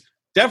she's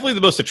definitely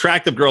the most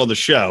attractive girl in the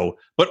show,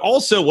 but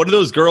also one of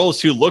those girls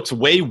who looks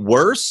way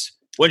worse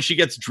when she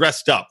gets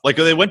dressed up. Like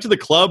when they went to the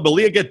club,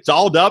 Malia gets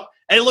dolled up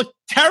and it looked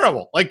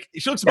terrible. Like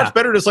she looks much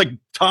better as like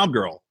Tom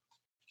girl.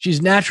 She's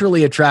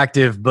naturally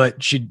attractive,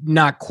 but she's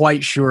not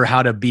quite sure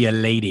how to be a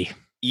lady.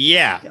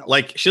 Yeah,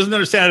 like she doesn't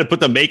understand how to put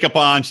the makeup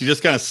on. She's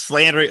just kind of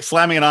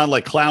slamming it on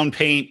like clown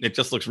paint. It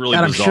just looks really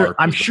bizarre.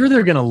 I'm sure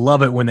they're gonna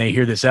love it when they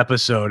hear this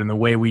episode and the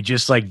way we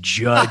just like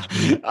judge.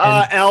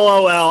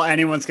 LOL,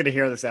 anyone's gonna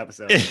hear this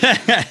episode.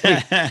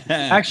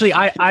 Actually,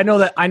 I know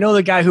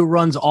the guy who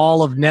runs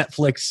all of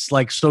Netflix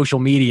like social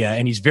media,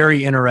 and he's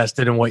very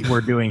interested in what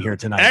we're doing here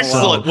tonight.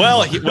 Excellent.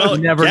 Well,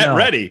 get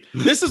ready.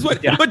 This is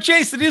what. Yeah. But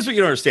Jason, here's what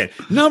you don't understand.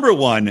 Number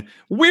one,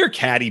 we're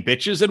catty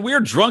bitches and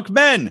we're drunk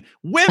men.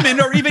 Women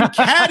are even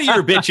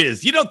cattier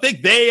bitches. You don't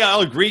think they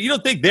all agree? You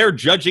don't think they're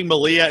judging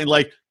Malia and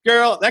like,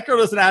 that girl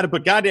doesn't know how to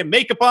put goddamn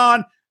makeup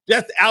on.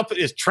 That outfit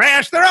is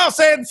trash. They're all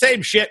saying the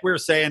same shit we're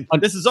saying.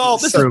 This is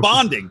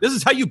bonding. This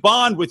is how you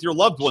bond with your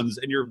loved ones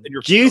and your.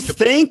 Do you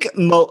think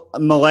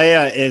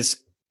Malia is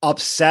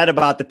upset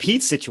about the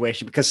Pete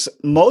situation because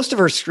most of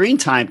her screen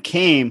time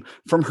came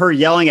from her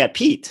yelling at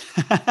Pete,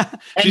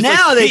 and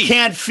now they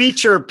can't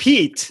feature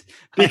Pete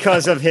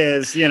because of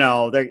his,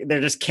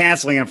 they're just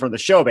canceling him from the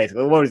show.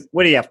 Basically,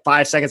 what do you have?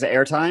 5 seconds of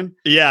airtime?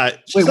 Yeah.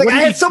 Wait,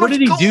 what did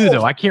he do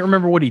though? I can't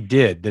remember what he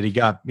did. That he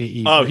got.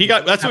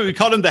 That's why we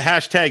called him the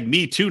hashtag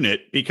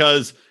 #MeToonit,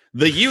 because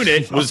the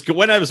unit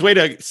went out of his way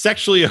to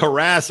sexually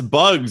harass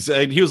Bugs,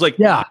 and he was like,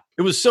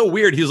 it was so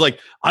weird. He was like,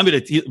 I'm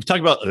going to talk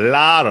about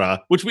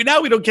Lara, which we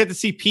don't get to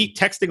see Pete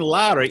texting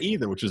Lara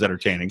either, which was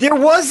entertaining. There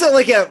was a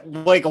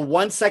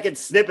 1 second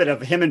snippet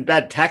of him in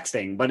bed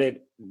texting, but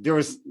there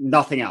was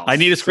nothing else. I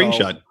need a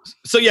screenshot.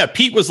 So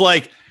Pete was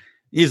like,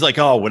 he's like,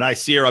 oh, when I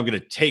see her, I'm going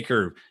to take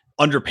her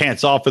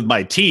underpants off with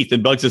my teeth.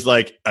 And Bugs is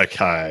like,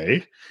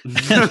 okay.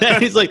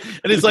 And he's like,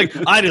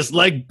 I just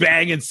like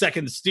banging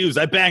second stews.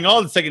 I bang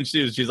all the second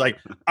stews. She's like,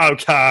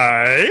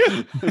 okay.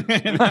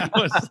 And I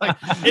was like,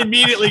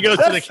 immediately goes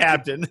to the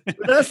captain.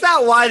 That's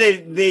not why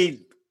they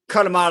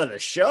cut him out of the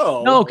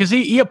show. No, because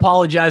he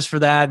apologized for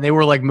that, and they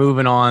were like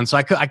moving on. So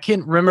I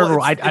can't remember.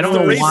 Well, I don't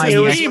know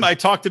why. I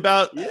talked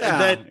about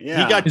that he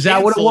got. Is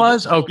that what it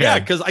was? Okay. Yeah,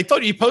 because I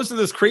thought he posted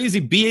this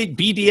crazy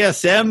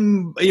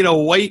BDSM,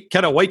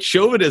 white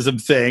chauvinism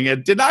thing.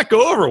 It did not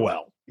go over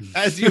well.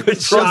 As you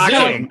would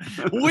shocking.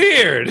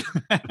 Weird.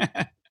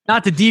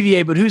 Not to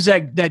deviate, but who's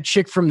that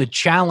chick from the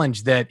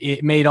challenge that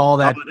it made all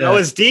that? That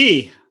was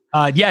D.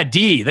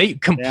 D. They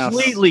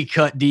completely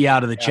cut D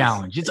out of the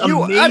challenge. It's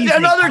amazing.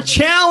 Another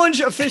challenge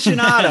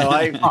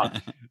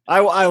aficionado.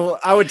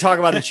 I would talk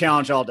about the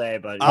challenge all day,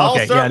 but I'll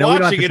start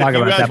watching it if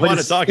you guys want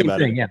to talk about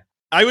it. Yeah.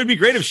 I would be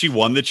great if she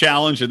won the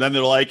challenge, and then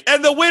they're like,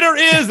 and the winner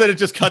is, that it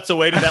just cuts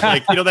away to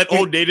that, that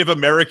old Native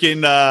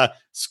American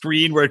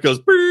screen where it goes,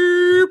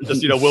 boop,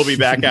 just, we'll be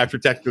back after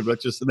technical,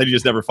 but and then you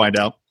just never find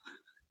out.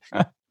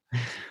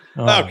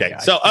 Okay.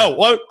 So,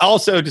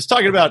 also just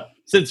talking about,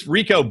 since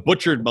Rico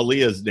butchered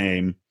Malia's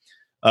name,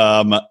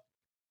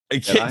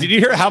 did you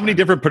hear how many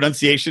different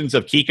pronunciations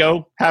of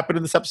Kiko happened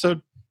in this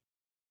episode?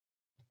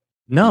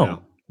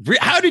 No.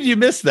 How did you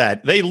miss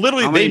that? They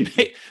literally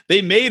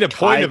they made a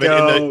point of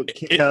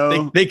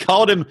it. They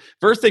called him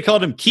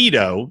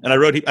Keto, and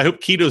I hope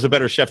Keto's a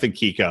better chef than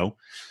Kiko.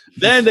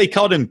 Then they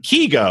called him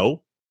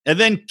Kigo, and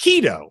then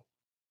Keto.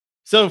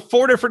 So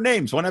 4 different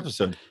names, one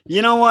episode.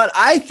 You know what?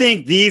 I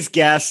think these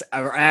guests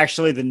are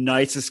actually the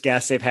nicest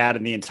guests they've had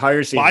in the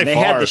entire season. They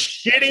had the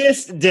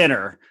shittiest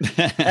dinner,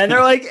 and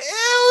they're like, it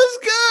was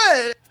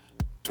good.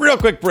 Real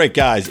quick break,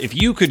 guys. If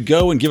you could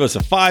go and give us a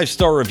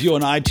 5-star review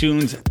on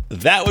iTunes,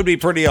 that would be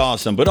pretty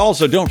awesome. But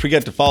also, don't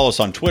forget to follow us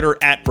on Twitter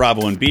at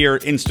Bravo and Beer,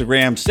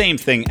 Instagram, same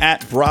thing,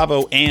 at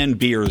Bravo and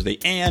Beers. The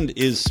 "and"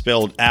 is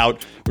spelled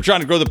out. We're trying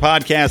to grow the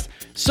podcast.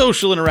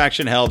 Social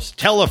interaction helps.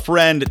 Tell a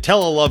friend,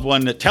 tell a loved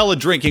one, tell a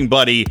drinking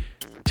buddy,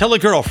 tell a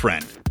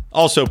girlfriend.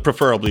 Also,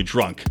 preferably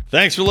drunk.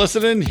 Thanks for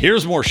listening.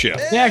 Here's more show.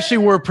 They actually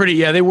were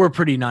they were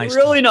pretty nice.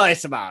 Really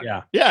nice about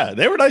it. Yeah,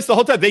 they were nice the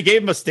whole time. They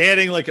gave him a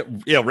standing,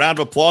 round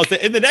of applause.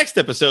 In the next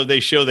episode, they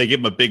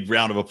give him a big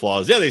round of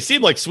applause. Yeah, they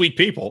seem like sweet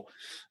people.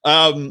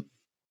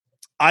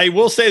 I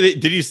will say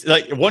that, did you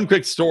like one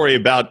quick story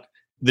about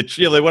they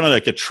went on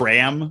like a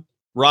tram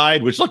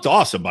ride, which looked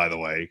awesome, by the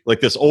way,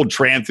 like this old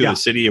tram through the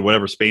city or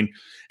whatever, Spain.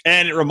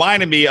 And it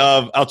reminded me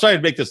of, I'll try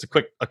to make this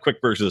a quick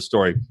version of the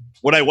story.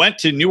 When I went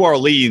to New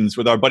Orleans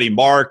with our buddy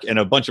Mark and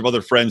a bunch of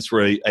other friends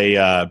for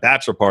a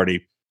bachelor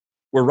party,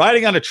 we're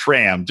riding on a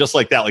tram just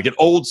like that, like an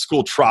old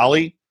school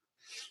trolley.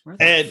 Where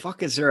the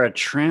fuck is there a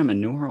tram in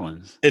New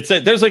Orleans? It's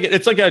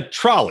like a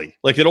trolley,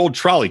 like an old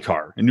trolley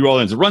car in New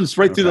Orleans. It runs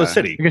right through the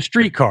city. Like a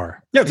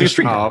streetcar. Yeah, it's like a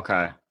streetcar. Oh,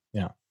 okay.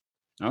 Yeah.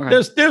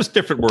 Okay. There's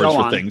different words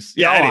for things.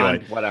 Yeah,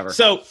 anyway. Whatever.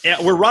 So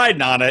we're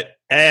riding on it,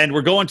 and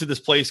we're going to this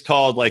place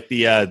called like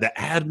the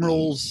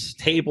Admiral's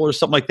Table or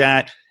something like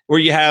that, where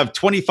you have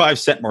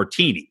 25-cent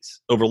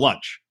martinis over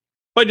lunch.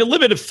 But a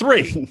limit of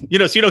 3, so you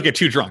don't get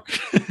too drunk.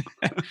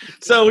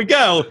 So we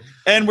go,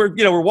 and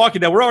we're walking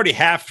down. We're already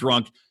half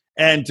drunk.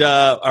 And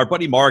our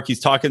buddy Mark, he's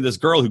talking to this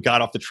girl who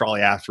got off the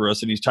trolley after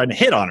us, and he's trying to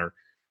hit on her.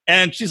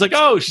 And she's like,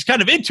 oh, she's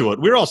kind of into it.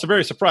 We were also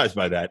very surprised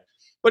by that.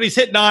 But he's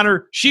hitting on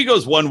her. She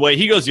goes one way.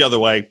 He goes the other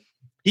way.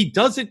 He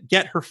doesn't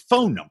get her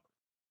phone number.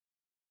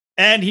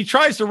 And he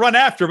tries to run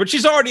after her, but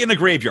she's already in a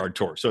graveyard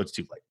tour, so it's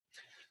too late.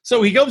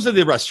 So he goes to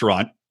the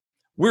restaurant.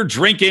 We're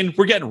drinking.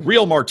 We're getting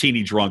real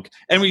martini drunk.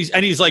 And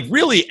he's like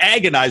really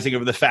agonizing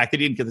over the fact that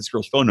he didn't get this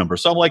girl's phone number.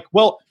 So I'm like,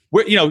 well,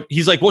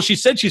 he's like, well, she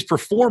said she's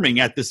performing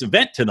at this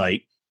event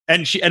tonight.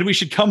 And we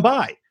should come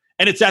by.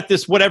 And it's at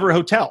this whatever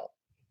hotel.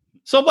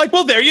 So I'm like,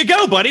 well, there you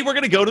go, buddy. We're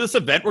going to go to this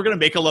event. We're going to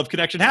make a love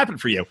connection happen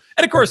for you.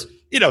 And of course,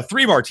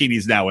 3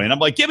 martinis now in. I'm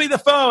like, give me the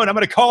phone. I'm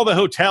going to call the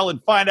hotel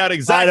and find out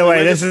exactly. By the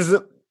way,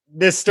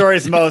 this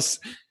story's most.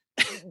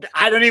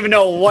 I don't even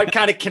know what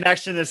kind of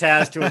connection this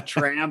has to a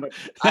tram, but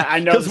I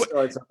know the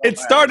story. It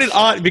started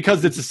on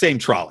because it's the same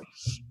trolley.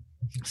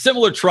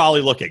 Similar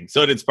trolley looking.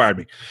 So it inspired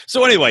me.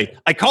 So anyway,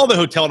 I call the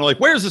hotel and I'm like,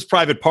 where's this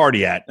private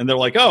party at? And they're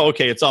like, oh,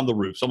 okay, it's on the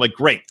roof. So I'm like,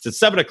 great.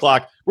 It's at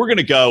 7:00. We're going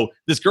to go.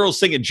 This girl's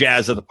singing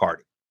jazz at the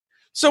party.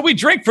 So we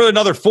drink for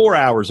another 4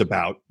 hours and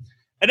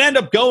end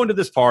up going to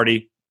this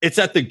party. It's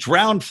at the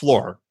ground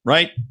floor,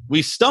 right?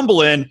 We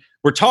stumble in.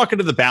 We're talking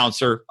to the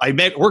bouncer.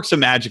 Work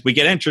some magic. We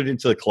get entered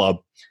into the club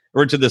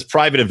or into this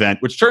private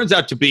event, which turns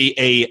out to be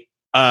an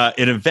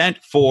event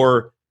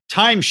for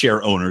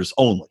timeshare owners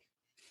only.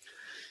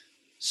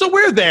 So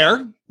we're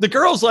there. The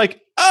girl's like,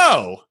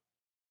 oh,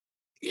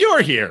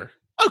 you're here.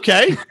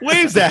 Okay.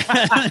 Waves that.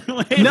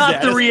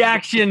 Not the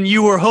reaction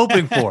you were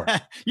hoping for.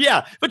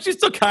 Yeah, but she's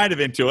still kind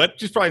of into it.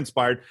 She's probably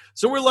inspired.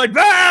 So we're like,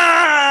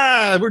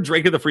 we're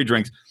drinking the free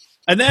drinks.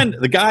 And then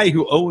the guy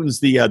who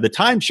owns the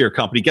timeshare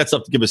company gets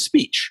up to give a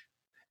speech.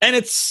 And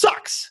it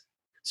sucks.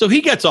 So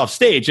he gets off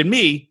stage. And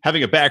me,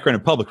 having a background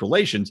in public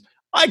relations,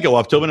 I go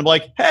up to him and I'm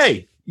like,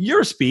 hey,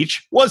 your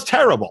speech was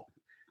terrible.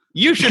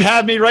 You should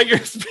have me write your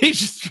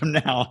speeches from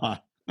now on.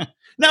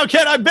 Now,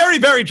 Ken, I'm very,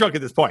 very drunk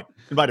at this point,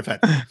 in my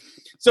defense.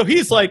 So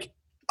he's like,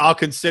 I'll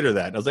consider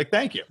that. And I was like,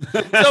 thank you. So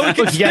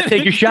you got to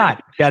take your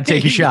shot. You got to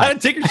take your shot. Got to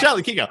take your shot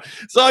like Kiko.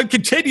 So I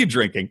continued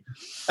drinking.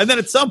 And then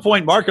at some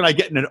point, Mark and I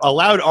get in a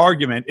loud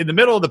argument in the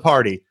middle of the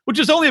party, which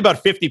is only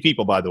about 50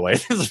 people, by the way.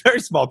 It's a very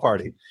small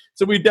party.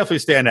 So we definitely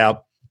stand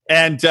out.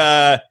 And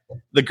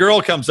the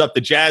girl comes up,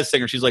 the jazz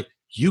singer. She's like,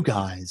 you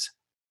guys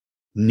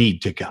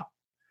need to go.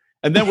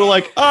 And then we're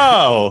like,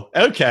 oh,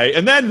 okay.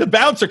 And then the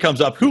bouncer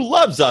comes up who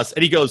loves us.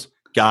 And he goes,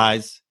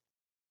 guys,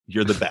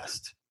 you're the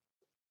best,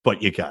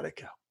 but you got to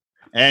go.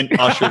 And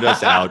ushered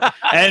us out.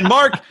 And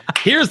Mark,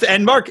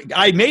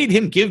 I made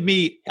him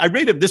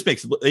this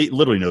makes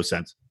literally no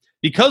sense.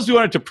 Because we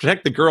wanted to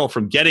protect the girl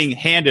from getting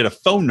handed a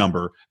phone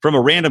number from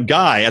a random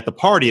guy at the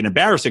party and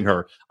embarrassing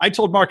her, I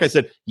told Mark, I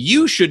said,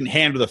 you shouldn't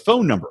hand her the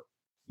phone number.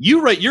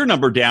 You write your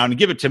number down and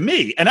give it to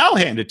me, and I'll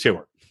hand it to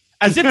her.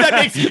 As if that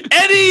makes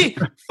any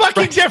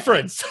fucking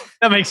difference.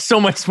 That makes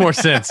so much more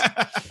sense.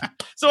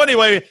 So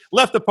anyway,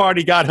 left the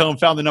party, got home,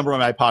 found the number in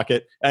my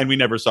pocket, and we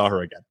never saw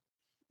her again.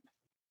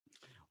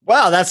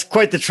 Wow, that's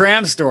quite the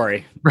tram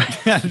story.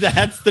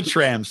 That's the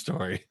tram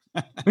story.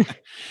 All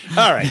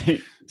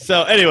right.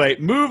 So anyway,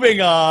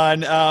 moving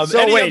on.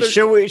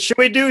 Should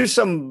we do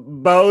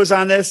some bows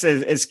on this?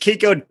 Is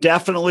Kiko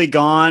definitely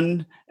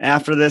gone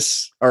after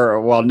this,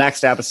 or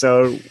next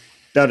episode?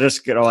 They'll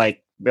just be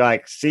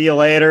like, see you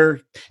later.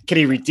 Can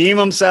he redeem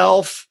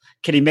himself?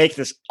 Can he make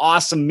this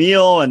awesome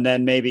meal and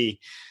then maybe,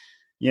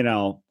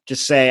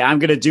 just say, I'm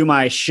going to do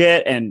my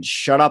shit and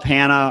shut up,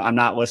 Hannah. I'm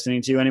not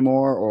listening to you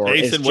anymore. Or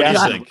Jason, what do you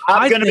think?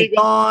 I'm going to be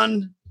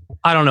gone.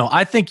 I don't know.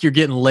 I think you're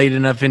getting late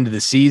enough into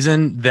the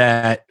season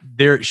that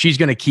she's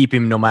going to keep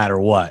him no matter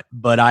what.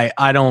 But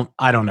I don't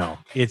know.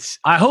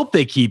 I hope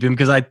they keep him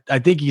because I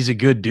think he's a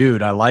good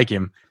dude. I like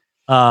him.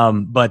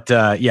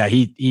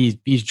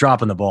 He's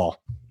dropping the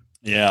ball.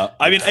 Yeah,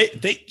 I mean,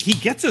 he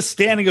gets a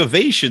standing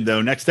ovation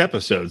though next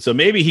episode, so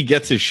maybe he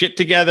gets his shit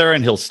together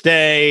and he'll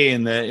stay.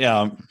 And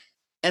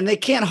and they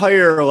can't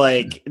hire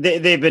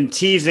they've been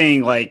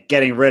teasing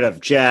getting rid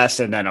of Jess,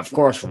 and then of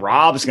course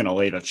Rob's going to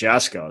leave if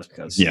Jess goes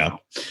because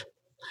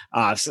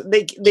so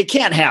they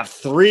can't have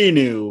 3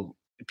 new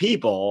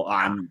people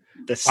on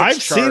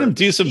I've seen them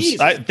do some.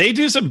 They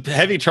do some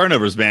heavy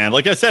turnovers, man.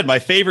 Like I said, my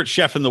favorite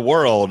chef in the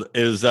world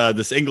is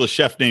this English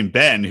chef named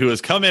Ben, who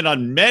has come in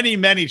on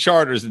many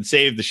charters and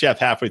saved the chef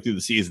halfway through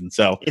the season.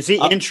 So is he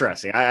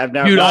interesting? I've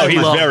never. Dude,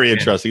 he's very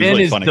interesting. He's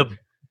really funny.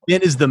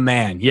 Ben is the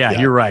man. Yeah,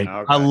 you're right.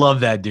 Okay. I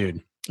love that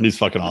dude. He's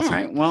fucking awesome. All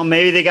right. Well,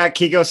 maybe they got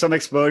Kiko some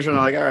exposure. And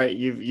I'm like, all right,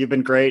 you've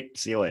been great.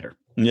 See you later.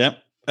 Yep.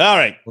 All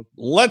right.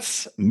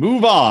 Let's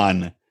move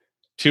on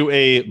to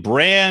a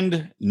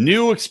brand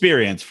new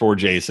experience for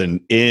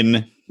Jason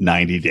in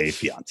 90 Day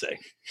Fiance.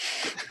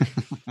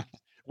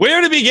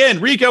 Where to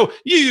begin? Rico,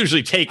 you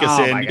usually take us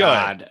in. Go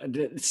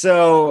ahead.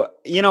 So,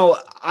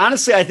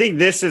 honestly, I think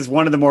this is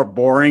one of the more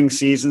boring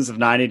seasons of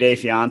 90 Day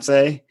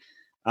Fiance.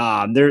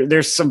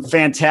 There's some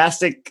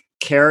fantastic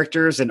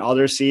characters in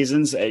other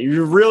seasons.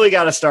 You really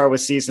got to start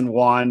with season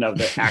 1 of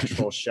the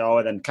actual show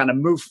and then kind of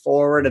move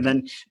forward. And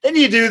then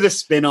you do the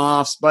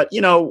spin-offs, but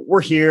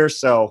we're here.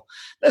 So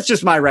that's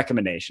just my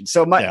recommendation.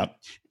 So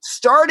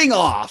starting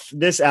off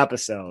this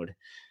episode,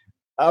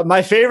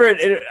 my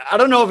favorite, I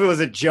don't know if it was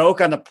a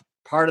joke on the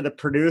part of the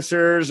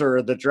producers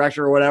or the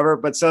director or whatever,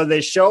 but so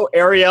they show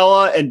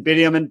Ariella and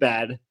Bidium in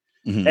bed.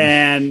 Mm-hmm.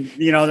 And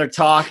they're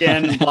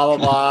talking, blah blah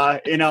blah,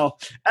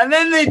 and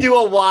then they do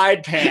a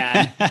wide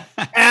pan,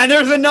 and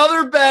there's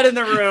another bed in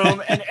the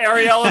room, and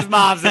Ariella's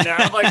mom's in there.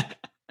 I'm like,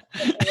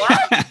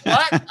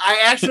 what?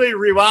 I actually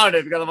rewound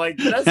it because I'm like,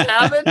 did this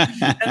happen?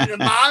 And the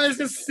mom is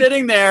just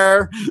sitting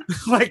there,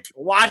 like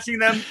watching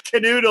them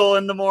canoodle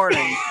in the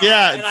morning.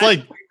 Yeah,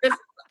 it's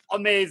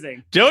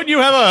amazing. Don't you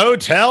have a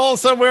hotel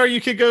somewhere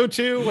you could go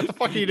to? What the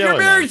fuck are you doing? You're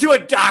married to a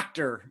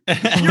doctor.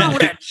 You're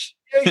rich.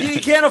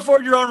 You can't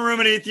afford your own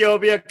room in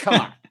Ethiopia. Come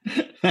on.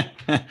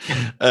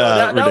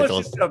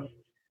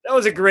 That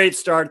was a great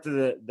start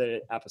to the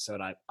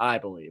episode, I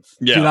believe.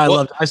 Yeah, dude,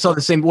 I saw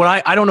the same.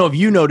 I don't know if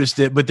you noticed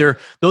it, but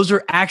those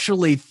are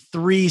actually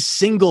 3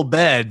 single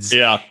beds.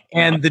 Yeah,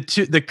 and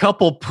the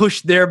couple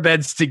pushed their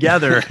beds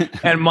together,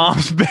 and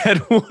mom's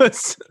bed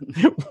was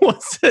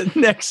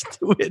next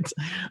to it.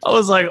 I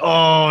was like,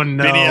 oh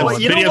no!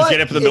 Bidium's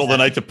get up in the middle of the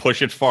night to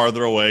push it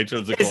farther away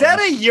towards the corner. Is that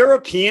a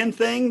European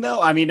thing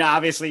though? I mean,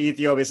 obviously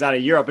Ethiopia is not a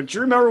Europe, but do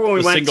you remember when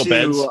we went to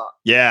beds?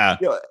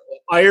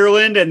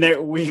 Ireland and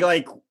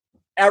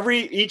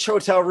each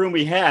hotel room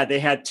we had, they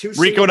had 2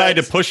 Rico and I had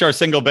to push our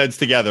single beds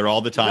together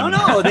all the time.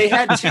 No, they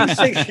had 2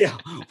 single. Yeah,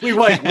 we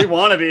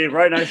want to be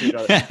right next to each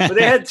other, but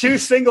they had 2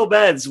 single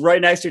beds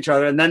right next to each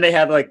other, and then they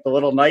had like the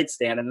little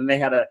nightstand, and then they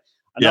had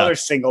another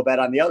single bed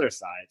on the other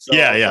side. So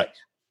I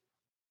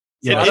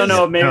don't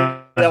know. Maybe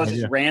that was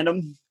just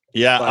random.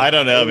 Yeah, I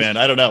don't know, man.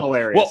 I don't know.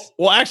 Hilarious.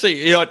 Well,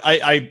 actually,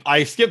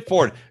 I skipped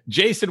forward.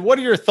 Jason, what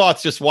are your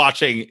thoughts just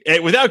watching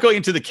without going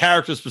into the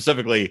characters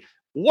specifically?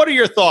 What are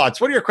your thoughts?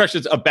 What are your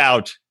questions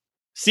about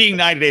seeing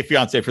 90 Day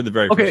Fiance for the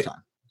very first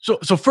time?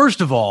 So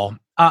first of all,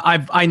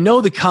 I know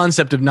the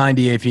concept of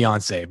 90 Day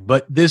Fiance,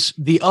 but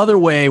the other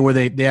way where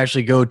they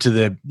actually go to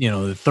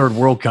the third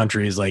world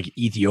countries like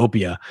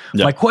Ethiopia.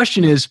 Yep. My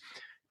question is,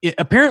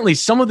 apparently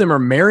some of them are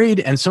married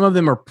and some of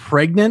them are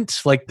pregnant.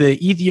 Like the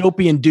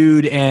Ethiopian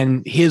dude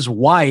and his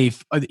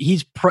wife,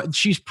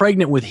 she's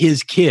pregnant with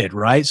his kid,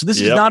 right? So this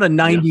is not an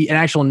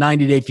actual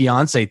 90 Day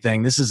Fiance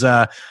thing. This is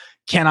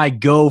can I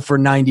go for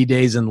 90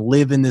 days and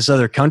live in this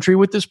other country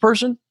with this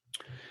person?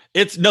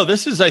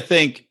 This is, I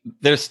think,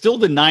 there's still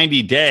the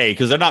 90 day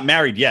because they're not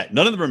married yet.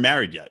 None of them are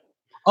married yet.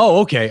 Oh,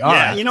 okay. All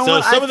right.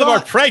 Some of them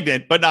are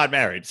pregnant, but not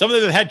married. Some of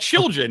them have had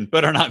children,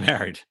 but are not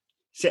married.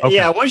 So,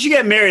 yeah, once you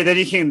get married, then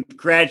you can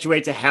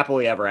graduate to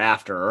happily ever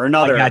after or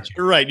another.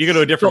 You're right. You go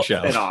to a different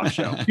show.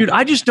 Dude,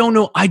 I just don't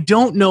know. I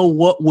don't know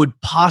what would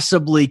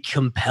possibly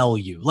compel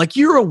you. Like,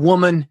 you're a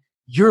woman,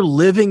 you're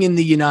living in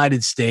the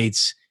United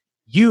States.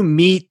 You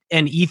meet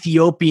an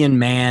Ethiopian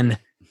man,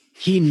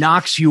 he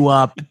knocks you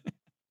up,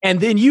 and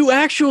then you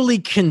actually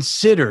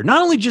consider,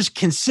 not only just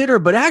consider,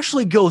 but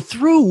actually go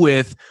through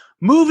with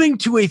moving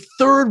to a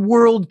third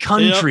world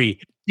country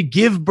to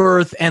give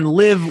birth and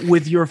live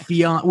with your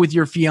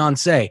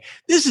fiance.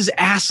 This is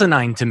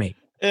asinine to me.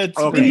 It's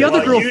the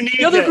other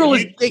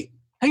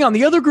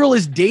girl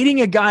is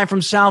dating a guy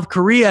from South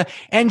Korea,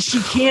 and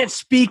she can't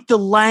speak the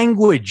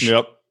language.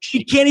 Yep.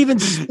 She can't even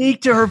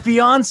speak to her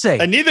fiance.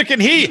 And neither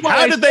can he.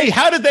 How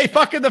did they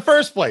fuck in the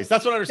first place?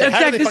 That's what I understand.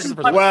 How did they fuck in the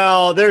first place?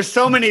 Well, there's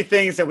so many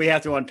things that we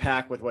have to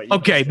unpack with what you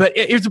Okay, but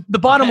the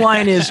bottom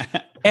line is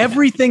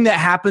everything that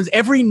happens,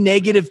 every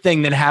negative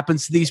thing that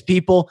happens to these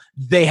people,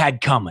 they had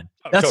coming.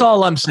 That's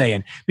all I'm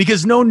saying.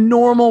 Because no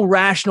normal,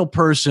 rational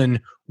person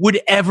would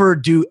ever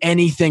do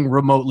anything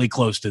remotely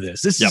close to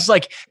this. This is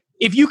like,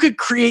 if you could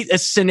create a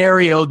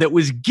scenario that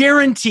was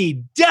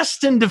guaranteed,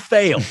 destined to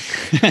fail,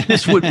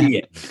 this would be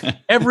it.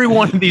 Every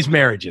one of these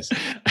marriages.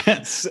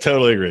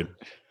 Totally agreed.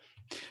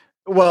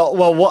 Well,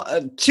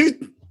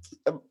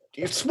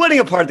 splitting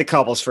apart the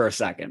couples for a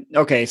second.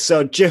 Okay,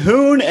 so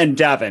Jihoon and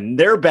Devin,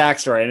 their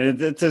backstory, and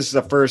this is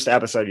the first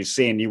episode you've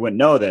seen, you wouldn't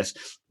know this,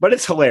 but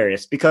it's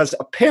hilarious because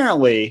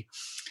apparently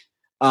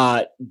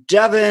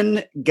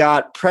Devin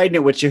got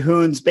pregnant with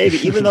Jihoon's baby,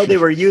 even though they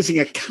were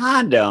using a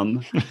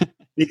condom.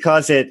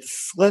 Because it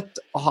slipped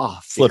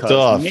off.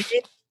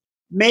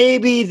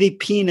 maybe the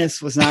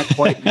penis was not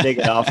quite big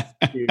enough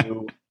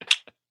to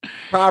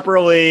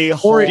properly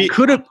or it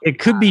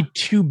could be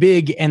too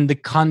big and the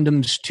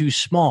condom's too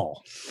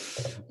small.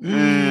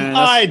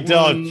 I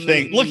don't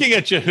think. Looking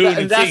at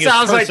Jihoon, that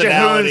sounds like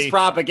Jihoon's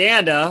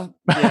propaganda.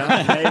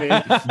 Yeah, maybe.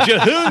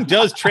 Jihoon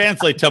does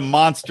translate to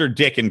monster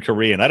dick in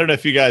Korean. I don't know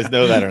if you guys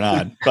know that or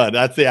not, but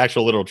that's the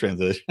actual literal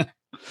translation.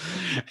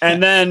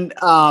 And then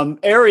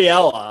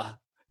Ariella,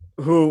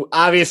 who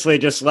obviously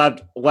just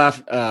lived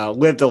a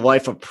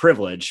life of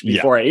privilege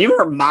before it. Even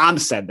her mom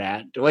said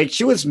that. Like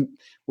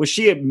was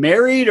she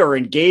married or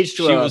engaged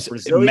to a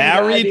Brazilian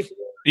married? Guy?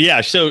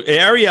 Yeah, so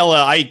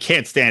Ariella, I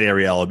can't stand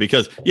Ariella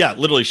because,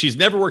 literally, she's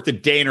never worked a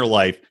day in her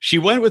life. She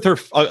went with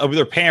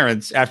her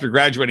parents after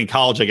graduating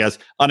college, I guess,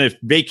 on a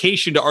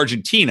vacation to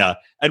Argentina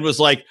and was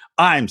like,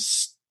 I'm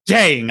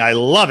staying. I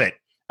love it.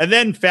 And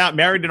then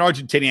married an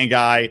Argentinian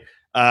guy.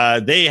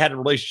 They had a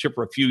relationship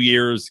for a few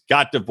years,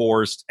 got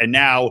divorced, and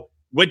now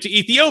went to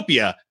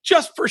Ethiopia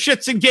just for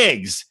shits and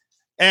gigs.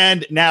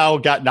 And now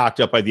got knocked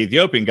up by the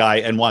Ethiopian guy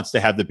and wants to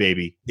have the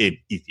baby in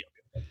Ethiopia.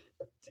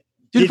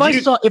 Dude,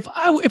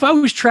 if I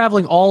was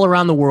traveling all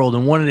around the world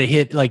and wanted to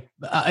hit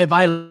if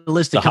I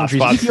listed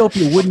countries,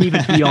 Ethiopia wouldn't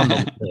even be on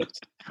the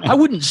list. I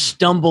wouldn't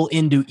stumble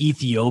into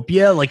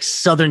Ethiopia like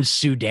Southern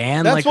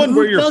Sudan. That's one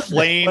where your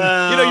plane,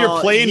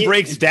 your plane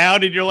breaks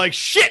down and you're like,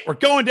 shit, we're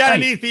going down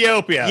in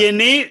Ethiopia. You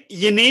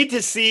need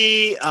to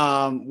see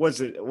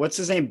what's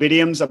his name?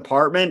 Bidiam's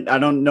apartment. I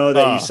don't know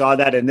that you saw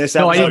that in this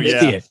episode. No, I didn't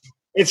see it.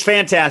 It's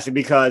fantastic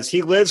because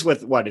he lives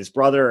with his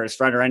brother or his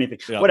friend or anything,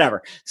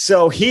 whatever.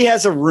 So he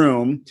has a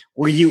room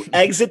where you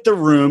exit the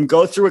room,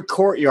 go through a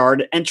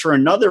courtyard, enter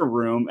another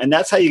room, and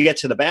that's how you get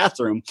to the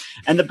bathroom.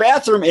 And the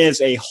bathroom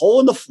is a hole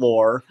in the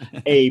floor,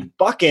 a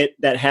bucket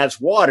that has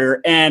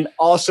water, and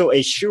also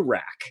a shoe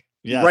rack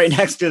right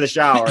next to the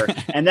shower.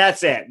 And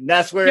that's it.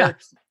 That's where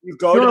you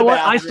go to the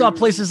bathroom. I saw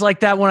places like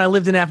that when I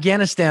lived in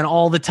Afghanistan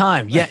all the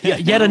time.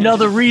 Yet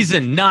another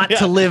reason not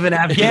to live in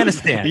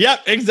Afghanistan.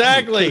 Yep,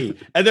 exactly.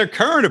 And their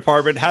current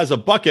apartment has a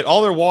bucket.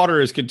 All their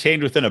water is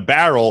contained within a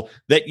barrel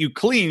that you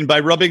clean by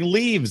rubbing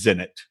leaves in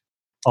it.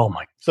 Oh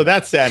my! So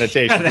that's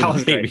sanitation. That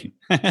was great.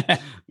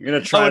 You're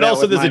gonna try. And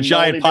also, there's a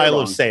giant pile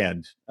of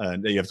sand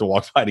that you have to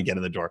walk by to get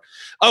in the door.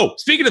 Oh,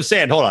 speaking of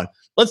sand, hold on.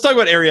 Let's talk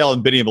about Ariel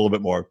and Bidiam a little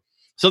bit more.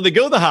 So they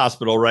go to the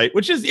hospital, right?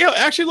 Which is,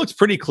 actually looks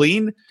pretty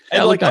clean.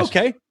 And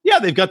okay,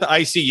 they've got the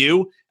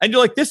ICU. And you're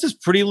like, this is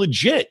pretty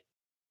legit.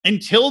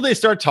 Until they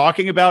start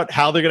talking about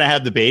how they're going to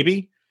have the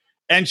baby.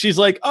 And she's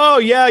like, oh,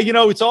 yeah,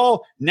 it's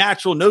all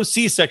natural. No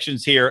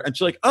C-sections here. And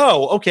she's like,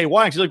 oh, okay,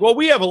 why? And she's like, well,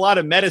 we have a lot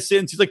of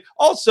medicines. She's like,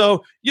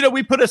 also,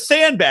 we put a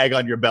sandbag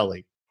on your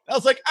belly. I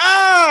was like,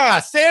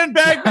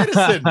 sandbag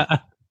medicine.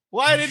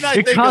 Why didn't I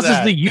think of that? It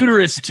causes the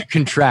uterus to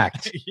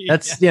contract.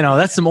 That's,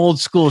 that's some old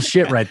school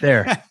shit right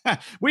there.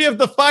 We have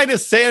the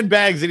finest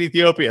sandbags in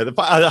Ethiopia, the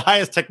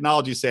highest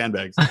technology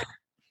sandbags.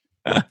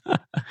 I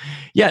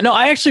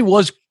actually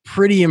was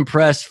pretty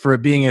impressed for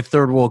it being a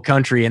third world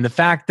country. And the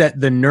fact that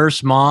the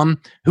nurse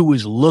mom, who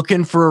was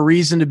looking for a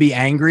reason to be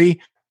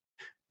angry,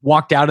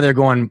 walked out of there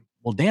going,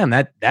 well, damn,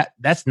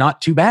 that's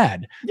not too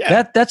bad.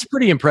 Yeah. That's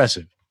pretty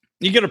impressive.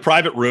 You get a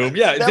private room.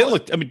 Yeah,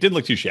 didn't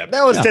look too shabby.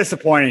 That was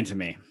disappointing to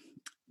me.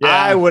 Yeah.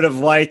 I would have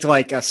liked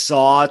like a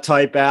Saw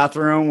type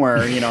bathroom where,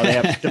 they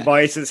have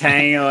devices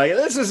hanging like,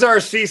 this is our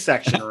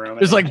C-section room.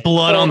 There's like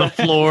blood on the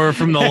floor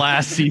from the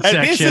last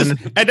C-section.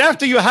 And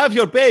after you have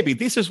your baby,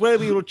 this is where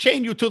we will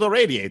chain you to the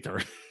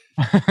radiator.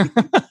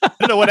 I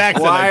don't know what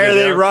accent. Why are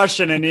they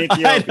Russian in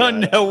Ethiopia? I don't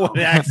know what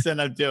accent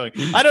I'm doing.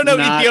 I don't know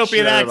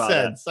Ethiopian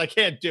accents. I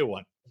can't do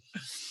one.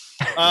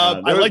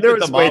 I like there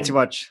was way too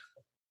much.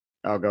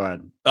 Oh, go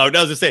ahead. Oh, no,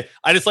 I was going to say,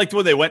 I just liked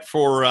when they went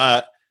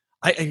for...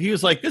 he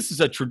was like, this is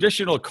a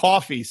traditional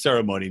coffee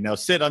ceremony. Now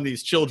sit on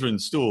these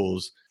children's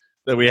stools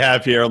that we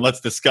have here and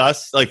let's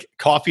discuss like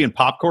coffee and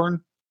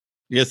popcorn.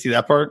 You guys see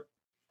that part?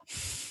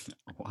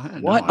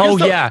 What? No,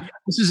 yeah.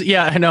 This is,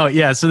 I know.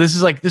 Yeah. So this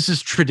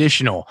is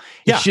traditional.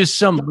 It's just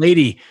some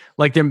lady,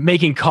 like they're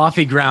making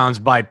coffee grounds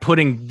by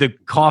putting the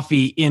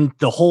coffee in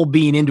the whole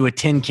bean into a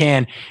tin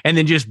can and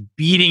then just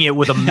beating it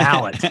with a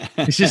mallet.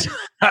 It's just,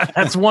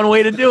 that's one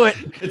way to do it.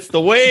 It's the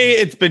way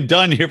it's been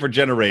done here for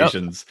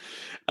generations.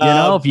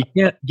 If you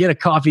can't get a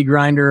coffee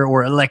grinder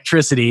or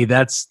electricity,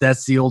 that's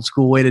the old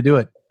school way to do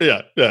it.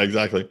 Yeah,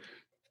 exactly.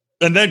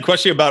 And then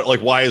questioning about like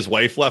why his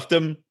wife left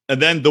him.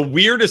 And then the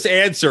weirdest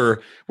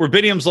answer where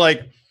Bidiam's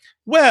like,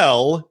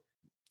 well,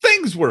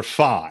 things were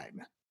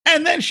fine.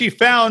 And then she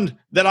found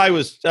that I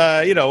was,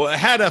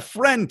 had a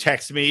friend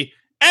text me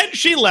and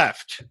she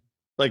left.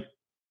 Like,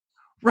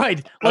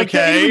 right. Like,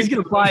 okay. Who's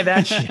going to buy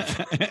that shit?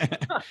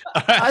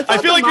 I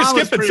feel like you're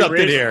skipping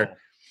something here.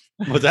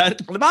 Was that?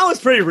 The mom was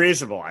pretty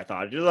reasonable, I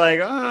thought. You're like,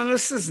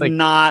 this is like,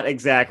 not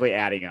exactly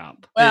adding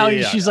up. Well,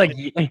 she's like,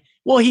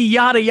 well, he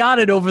yada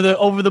over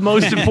the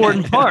most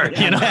important part,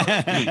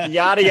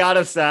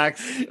 yada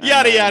sex.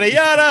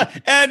 Yada.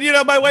 And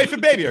my wife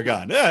and baby are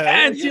gone.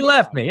 And she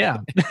left me,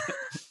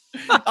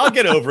 I'll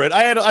get over it.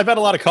 I've had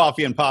a lot of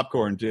coffee and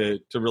popcorn to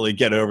really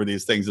get over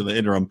these things in the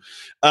interim.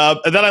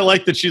 And then I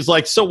like that she's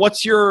like, so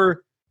what's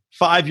your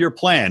 5-year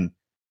plan?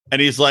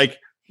 And he's like,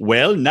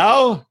 well,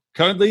 now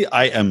currently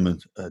I am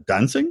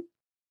dancing,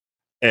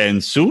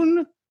 and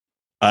soon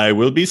I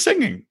will be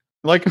singing.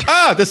 Like,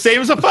 the same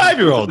as a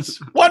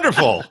 5-year-old's.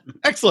 Wonderful.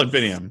 Excellent,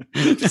 Vinium.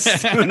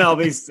 Soon I'll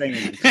be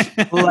singing.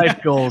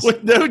 Life goals.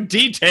 With no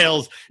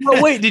details.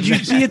 Oh, wait, did you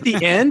see at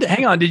the end?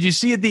 Hang on. Did you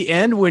see at the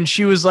end when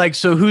she was like,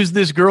 so who's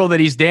this girl that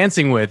he's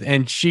dancing with?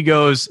 And she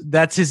goes,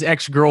 that's his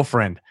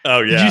ex-girlfriend. Oh,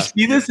 yeah. Did you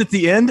see this at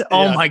the end? Yeah.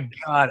 Oh, my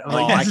God. I'm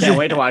like, I can't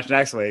wait to watch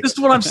next week. This is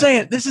what I'm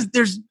saying.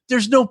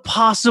 There's no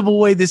possible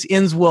way this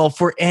ends well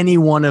for any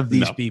one of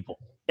these people.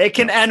 It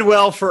can end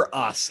well for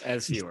us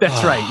as viewers.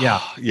 That's right.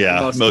 Yeah.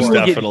 Yeah, most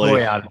definitely.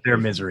 definitely. Out of their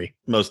misery.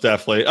 Most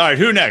definitely. All right,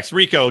 who next?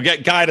 Rico,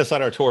 guide us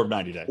on our tour of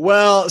 90 Day.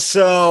 Well,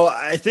 so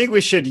I think we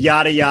should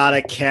yada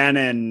yada Ken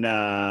and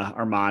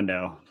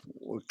Armando.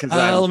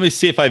 Let me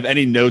see if I have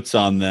any notes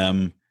on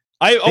them.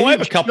 I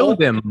have a couple. Show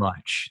them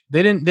much.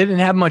 They didn't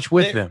have much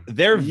with them.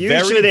 They're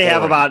usually very they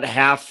have boring. about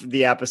half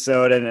the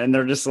episode, and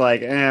they're just like,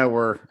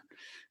 we're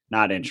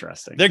not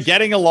interesting. They're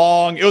getting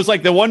along. It was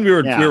like the one we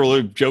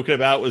were joking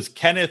about was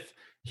Kenneth.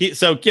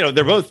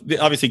 They're both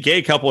obviously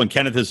gay couple, and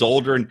Kenneth is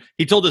older, and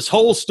he told this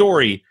whole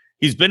story.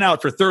 He's been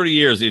out for 30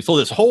 years. And he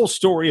told this whole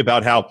story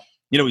about how,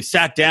 he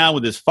sat down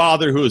with his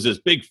father, who was this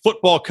big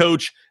football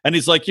coach. And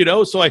he's like,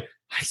 so I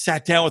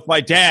sat down with my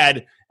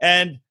dad,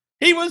 and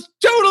he was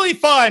totally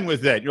fine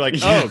with it. You're like,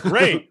 oh,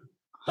 great.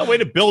 A way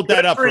to build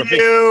that up for a big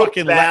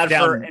fucking bad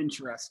letdown. for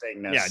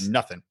interestingness. Yeah,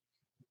 nothing.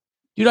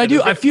 Dude,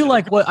 I feel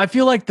like the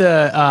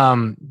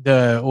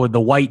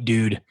white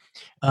dude.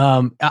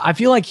 I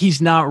feel like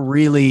he's not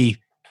really.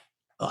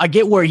 I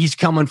get where he's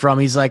coming from.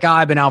 He's like,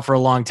 I've been out for a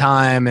long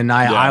time, and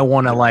I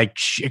want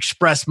to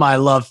express my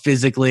love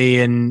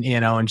physically, and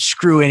and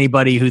screw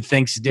anybody who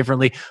thinks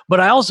differently. But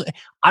I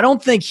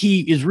don't think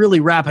he is really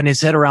wrapping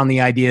his head around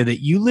the idea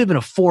that you live in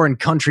a foreign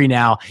country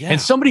now,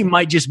 and somebody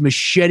might just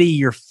machete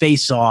your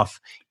face off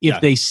if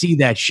they see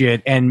that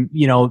shit. And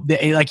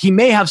he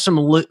may have some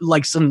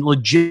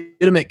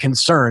legitimate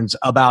concerns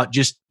about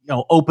just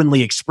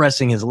openly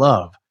expressing his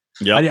love.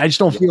 Yeah, I just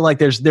don't feel like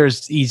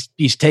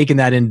he's taken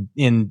that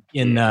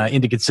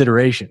into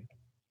consideration.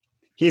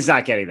 He's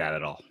not getting that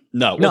at all.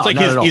 No, it's like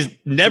he's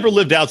never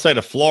lived outside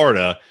of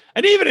Florida,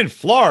 and even in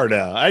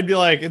Florida, I'd be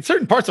like, in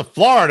certain parts of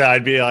Florida,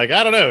 I'd be like,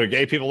 I don't know,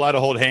 gay people allowed to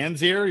hold hands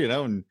here,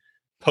 and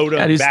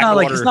Poda. It's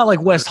not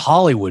like West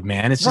Hollywood,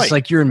 man. It's just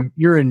like you're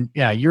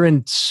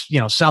in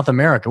South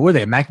America. Where are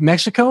they?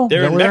 Mexico?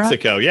 They're in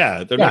Mexico.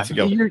 Yeah, they're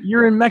Mexico.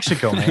 You're in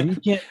Mexico, man.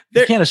 You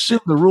can't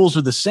assume the rules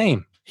are the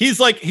same. He's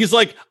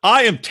like,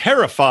 I am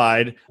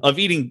terrified of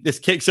eating this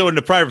cake. So in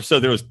the prior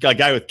episode, there was a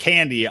guy with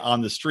candy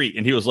on the street,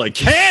 and he was like,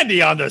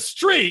 candy on the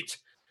street?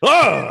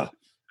 Ugh.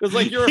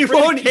 Because you're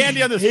afraid of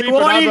candy on the street, but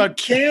not about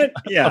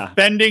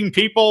offending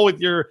people with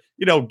your,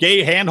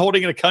 gay hand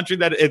holding in a country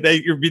that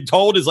you're being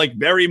told is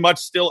very much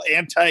still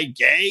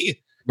anti-gay.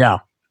 Yeah.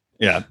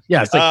 Yeah.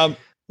 Yeah. It's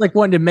like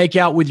wanting to make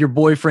out with your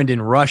boyfriend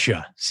in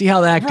Russia. See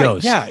how that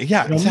goes. Yeah,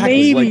 exactly.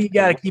 Maybe you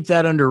got to keep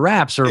that under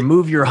wraps, or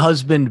move your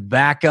husband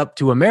back up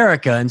to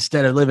America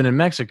instead of living in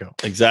Mexico.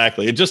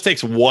 Exactly. It just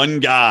takes one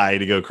guy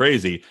to go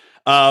crazy.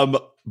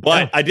 But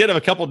I did have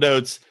a couple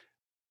notes.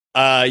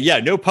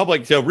 No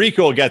public. So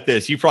Rico will get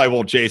this. You probably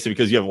won't, Jason,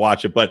 because you haven't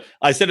watched it. But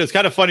I said it's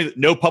kind of funny that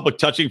no public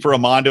touching for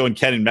Armando and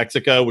Ken in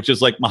Mexico, which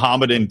is like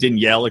Muhammad and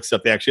Danielle,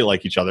 except they actually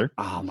like each other.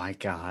 Oh my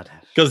God!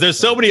 Because there's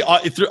so many.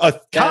 A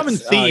common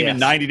theme in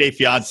 90 Day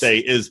Fiance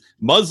is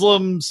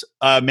Muslims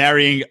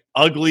marrying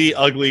ugly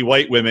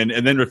white women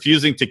and then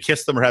refusing to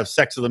kiss them or have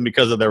sex with them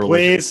because of their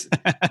religion.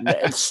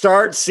 Please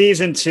start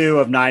season 2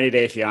 of 90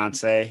 Day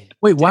Fiance.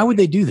 Wait, why would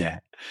they do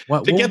that?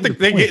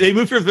 They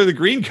move here for the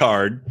green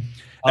card.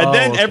 And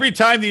then every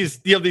time these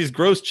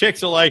gross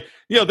chicks are like,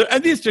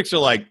 and these chicks are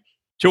like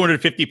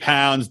 250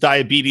 pounds,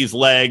 diabetes,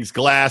 legs,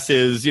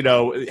 glasses,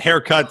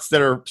 haircuts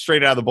that are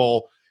straight out of the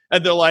bowl.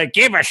 And they're like,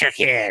 give us a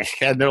kiss.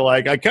 And they're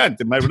like, I can't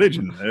in my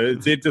religion.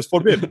 It is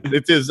forbidden.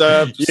 It is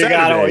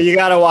you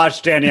gotta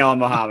watch Danielle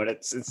and Muhammad.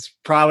 It's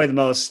probably the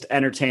most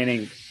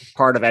entertaining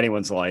part of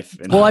anyone's life.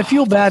 Well, I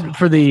feel bad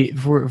for the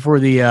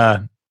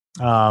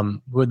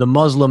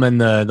Muslim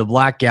and the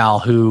black gal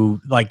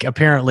who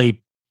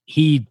apparently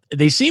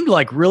they seem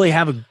to really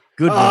have a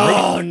good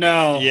relationship. Oh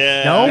no.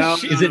 Yeah. No?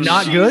 Is it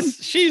not good?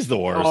 She's the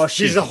worst. Oh,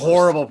 she's a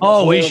horrible person.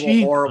 Oh, is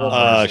she? Horrible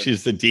person.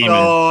 She's the demon.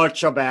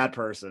 Such a bad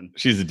person.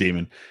 She's a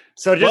demon.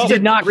 So just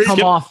did not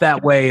come off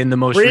that way in the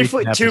most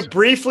recent episode. To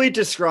briefly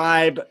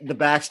describe the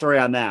backstory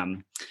on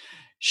them.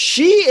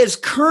 She is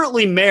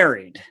currently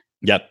married.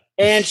 Yep.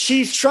 And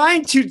she's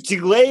trying to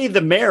delay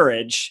the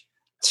marriage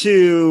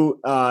to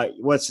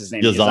what's his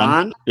name?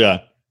 Yazan?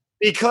 Yeah.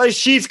 Because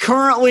she's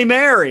currently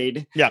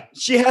married. Yeah.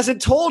 She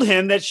hasn't told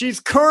him that she's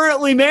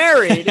currently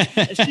married.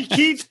 And she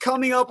keeps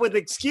coming up with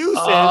excuses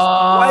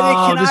why they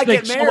cannot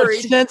get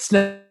married. So much sense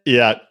now.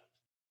 Yeah.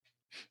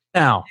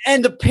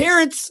 And the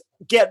parents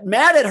get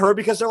mad at her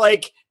because they're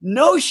like,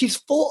 no, she's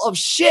full of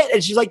shit.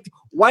 And she's like,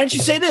 why didn't you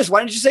say this? Why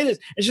didn't you say this?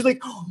 And she's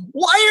like,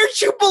 why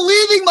aren't you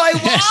believing my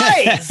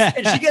lies?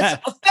 And she gets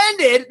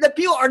offended that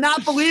people are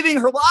not believing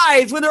her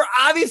lies when they're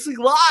obviously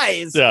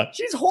lies. Yeah.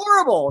 She's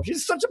horrible.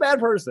 She's such a bad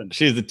person.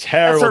 She's a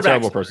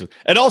terrible person.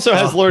 And also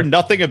has learned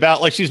nothing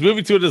about, like, she's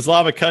moving to an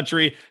Islamic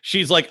country.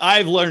 She's like,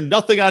 I've learned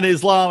nothing on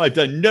Islam. I've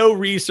done no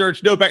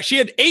research, no back. She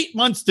had 8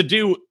 months to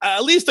do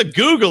at least a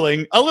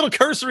little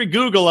cursory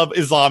Google of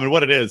Islam and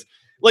what it is.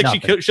 Like,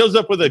 she shows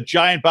up with a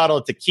giant bottle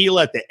of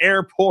tequila at the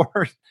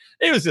airport.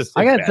 It was just.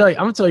 I gotta tell you,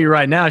 I'm gonna tell you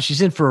right now,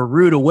 she's in for a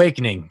rude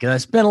awakening. Because I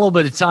spent a little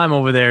bit of time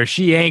over there.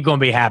 She ain't gonna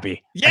be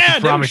happy. Yeah,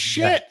 no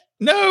shit.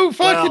 No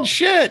fucking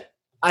shit.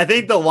 I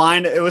think the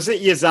line, was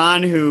it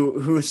Yazan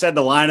who said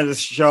the line of the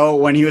show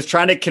when he was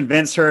trying to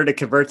convince her to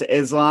convert to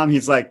Islam?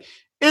 He's like,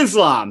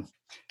 Islam,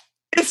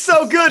 it's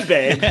so good,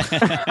 babe.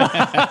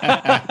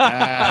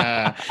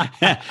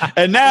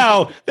 And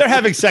now they're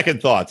having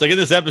second thoughts. Like in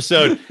this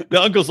episode, the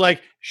uncle's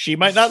like, she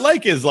might not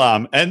like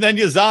Islam. And then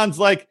Yazan's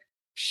like,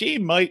 she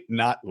might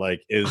not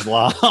like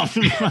Islam.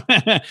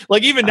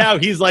 Like even now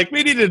he's like,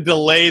 we need to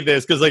delay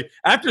this. Cause like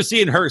after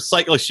seeing her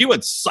she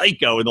went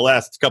psycho in the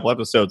last couple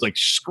episodes, like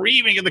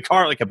screaming in the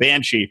car like a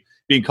banshee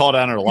being called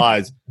out on her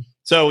lies.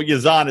 So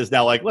Yazan is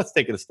now like, let's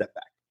take it a step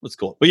back. Let's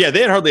go. But yeah,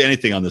 they had hardly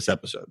anything on this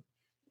episode.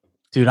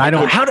 Dude, I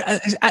don't,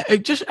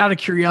 just out of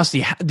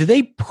curiosity, do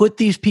they put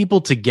these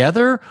people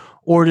together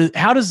or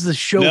how does the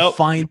show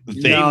find?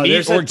 They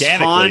meet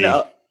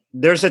organically.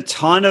 There's a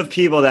ton of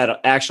people that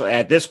actually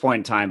at this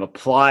point in time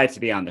apply to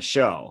be on the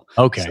show.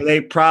 Okay. So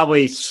they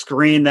probably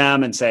screen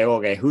them and say,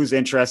 okay, who's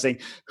interesting?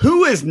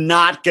 Who is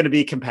not going to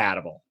be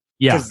compatible?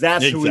 Yeah, because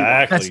that's exactly. who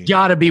that's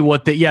got to be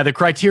what the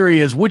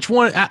criteria is. Which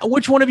one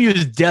of you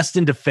is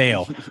destined to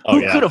fail?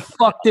 Who could have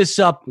fucked this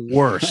up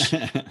worse?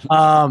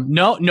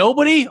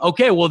 Nobody.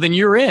 Okay, well then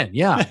you're in.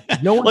 Yeah,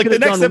 no one. Like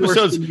could the have next done worse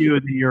episode's than you,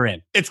 then you're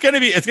in. It's gonna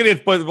be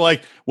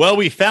like, well,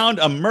 we found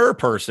a mer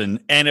person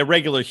and a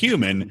regular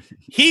human.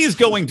 He's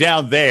going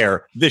down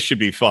there. This should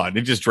be fun.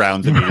 It just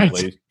drowns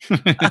immediately.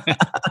 Right.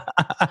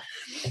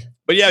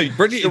 But yeah,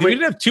 Brittany, we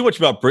didn't have too much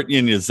about Brittany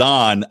and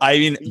Yazan. I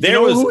mean,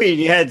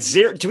 we had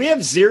zero. Do we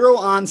have zero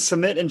on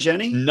Sumit and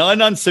Jenny?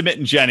 None on Sumit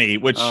and Jenny,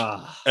 which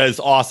is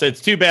awesome.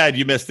 It's too bad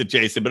you missed it,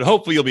 Jason. But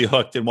hopefully you'll be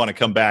hooked and want to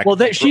come back. Well,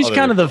 she's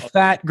kind of the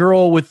fat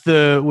girl with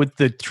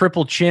the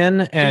triple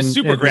chin and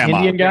super grandma.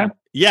 Indian guy.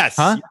 Yes.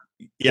 Huh?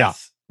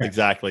 Yes. Yeah.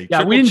 Exactly. Yeah,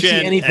 triple we didn't see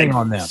anything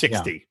on them.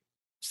 60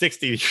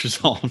 years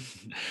old.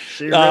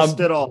 She risked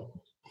it all.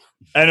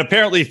 And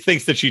apparently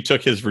thinks that she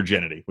took his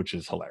virginity, which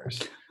is hilarious.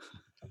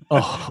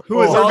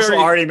 Who is also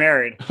already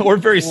married. Or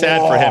very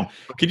sad for him.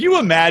 Could you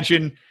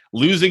imagine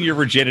losing your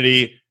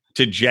virginity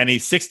to Jenny,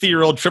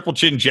 60-year-old triple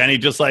chin Jenny,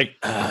 just like,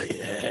 oh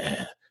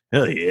yeah,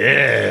 hell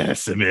yeah,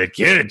 Sumit,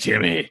 get it,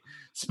 Jimmy.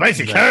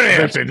 Spicy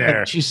curry up in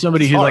there. She's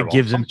somebody who like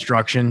gives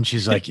instruction.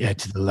 She's like, yeah,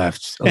 to the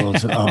left.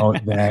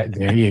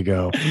 There you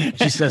go.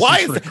 She says,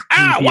 why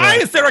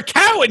is there a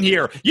cow in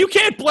here? You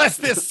can't bless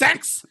this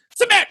sex.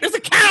 Sumit, there's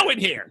a cow in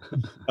here.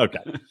 Okay.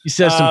 He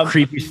says some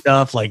creepy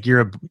stuff like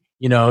who's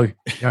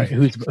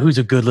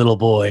a good little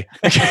boy.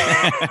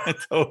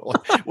 Totally.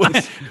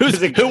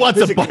 Who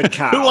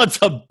wants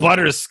a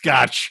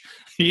butterscotch?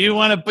 You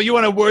want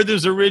a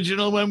Werther's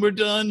original when we're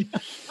done?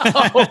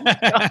 Oh,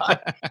 God.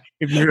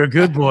 If you're a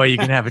good boy, you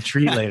can have a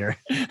treat later.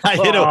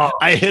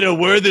 I hit a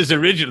Werther's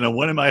original in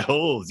one of my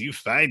holes. You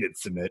find it,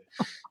 Sumit.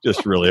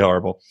 Just really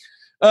horrible.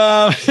 Who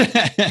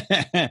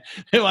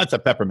wants a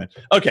peppermint?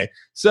 Okay,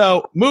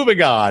 so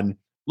moving on.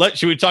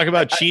 Should we talk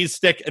about Cheese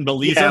Stick and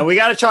Melissa? Yeah, we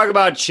got to talk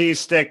about Cheese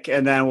Stick,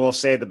 and then we'll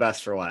save the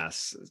best for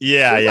last.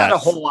 Yeah, not a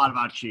whole lot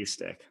about Cheese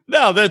Stick.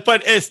 No,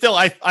 but it's still,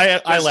 I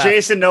laugh.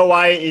 Jason know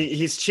why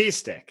he's Cheese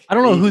Stick? I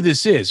don't know who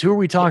this is. Who are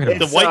we talking about?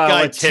 The white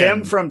guy,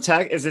 Tim from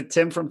Texas. Is it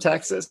Tim from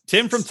Texas?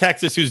 Tim from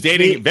Texas, who's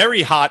dating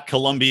very hot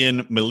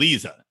Colombian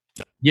Melissa.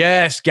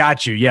 Yes,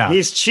 got you. Yeah,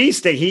 he's Cheese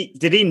Stick.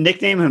 Did he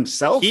nickname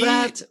himself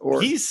that? Or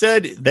he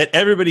said that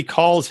everybody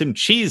calls him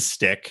Cheese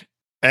Stick.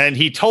 And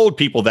he told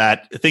people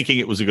that thinking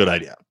it was a good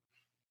idea.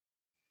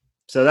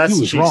 So that's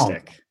Cheese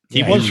Stick.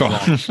 He was wrong.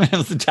 It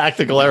was a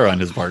tactical error on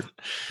his part.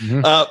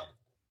 Mm-hmm.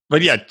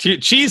 But yeah,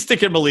 Cheese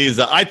Stick and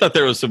Melissa, I thought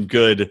there was some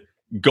good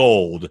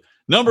gold.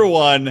 Number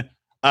one,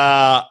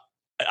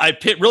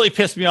 really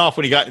pissed me off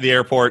when he got to the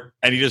airport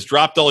and he just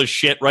dropped all his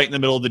shit right in the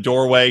middle of the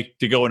doorway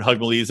to go and hug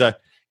Melissa.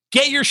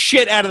 Get your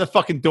shit out of the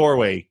fucking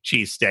doorway,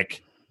 Cheese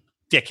Stick.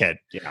 Dickhead.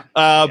 Yeah.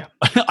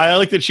 I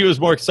like that she was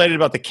more excited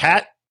about the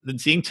cat than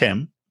seeing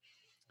Tim.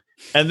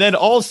 And then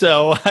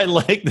also, I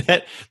like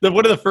that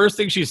one of the first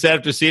things she said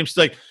after seeing him, she's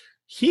like,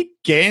 he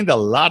gained a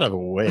lot of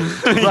weight.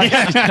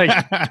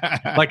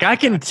 like I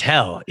can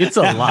tell. It's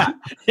a lot.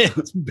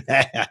 It's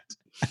bad.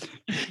 A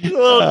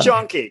little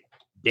junky.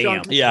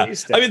 Damn. Yeah.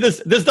 I mean,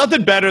 there's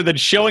nothing better than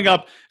showing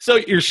up. So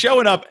you're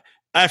showing up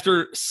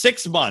after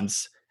 6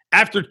 months,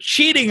 after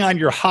cheating on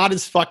your hot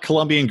as fuck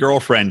Colombian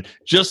girlfriend,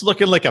 just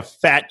looking like a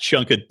fat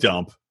chunk of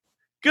dump.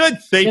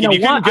 Good thinking. You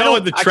can go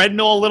on the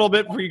treadmill a little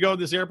bit before you go to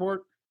this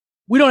airport.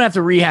 we don't have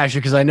to rehash it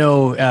because I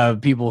know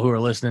people who are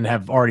listening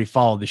have already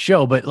followed the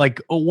show. But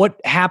like, what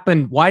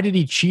happened? Why did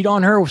he cheat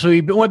on her? So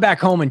he went back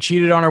home and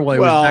cheated on her while he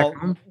was back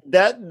home?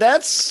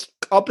 That's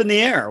up in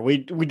the air. We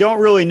don't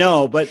really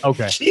know, but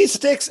Cheese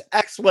Stick's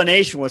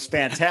explanation was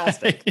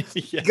fantastic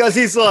because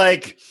he's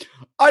like,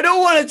 I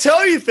don't want to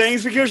tell you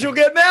things because you'll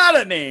get mad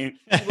at me.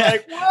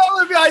 Like, well,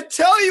 if I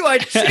tell you I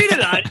cheated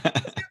on you, you'll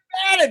get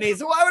mad at me.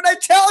 So why would I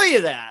tell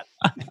you that?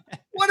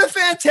 What a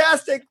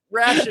fantastic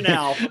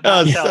rationale.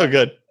 Oh, so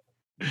good.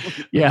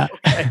 Yeah.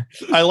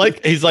 I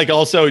like, he's like,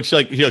 also, it's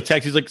like,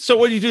 text. He's like, so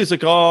what do you do? It's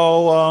like,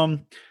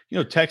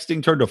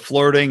 texting turned to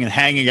flirting and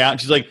hanging out.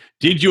 And she's like,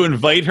 did you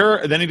invite her?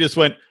 And then he just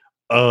went,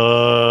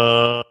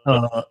 for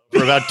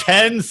about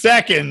 10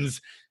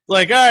 seconds.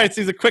 Like, all right,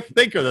 so he's a quick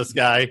thinker, this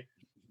guy.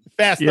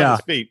 Fast on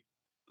his feet.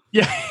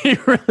 Yeah, he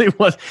really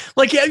was.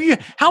 Like,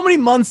 how many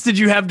months did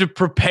you have to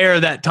prepare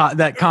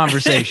that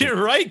conversation?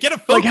 Right? Get a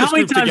focus how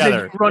many times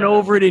together. did you run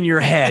over it in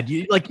your head?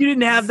 You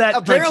didn't have that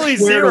apparently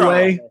zero.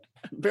 Away.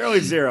 Barely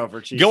zero for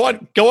cheese. Go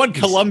on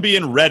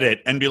Colombian Reddit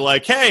and be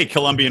like, hey,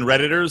 Colombian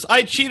Redditors,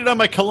 I cheated on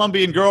my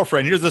Colombian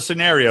girlfriend. Here's the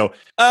scenario.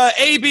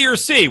 A, B, or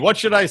C. What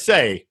should I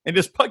say? And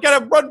just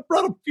gotta run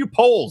a few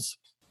polls.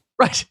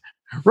 Right.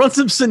 Run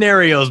some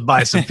scenarios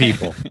by some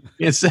people.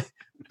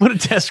 Put a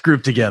test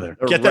group together.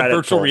 Get that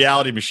virtual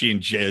reality machine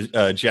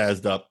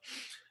jazzed up.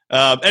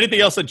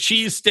 Anything else on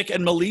Cheese Stick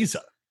and Melisa?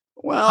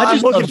 Well, I'm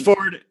looking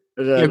forward.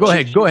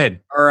 Go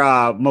ahead. Or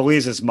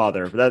Melisa's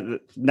mother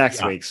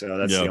next week. So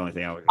that's the only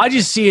thing I would.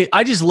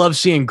 I just love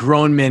seeing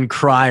grown men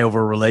cry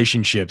over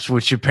relationships,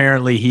 which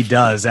apparently he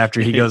does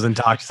after he goes and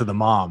talks to the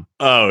mom.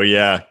 Oh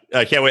yeah,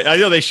 I can't wait. I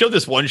know they showed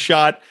this one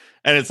shot,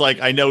 and it's like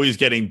I know he's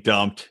getting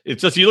dumped.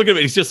 It's just you look at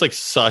him; he's just like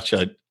such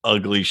an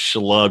ugly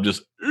schlub,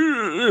 just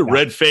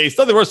red face.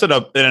 Nothing worse than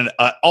an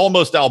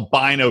almost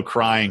albino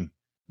crying.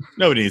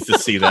 Nobody needs to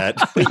see that.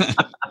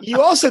 You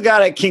also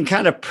can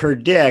kind of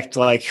predict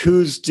like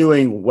who's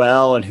doing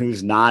well and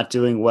who's not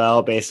doing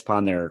well based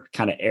upon their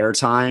kind of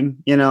airtime.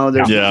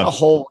 There's a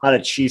whole lot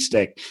of Cheese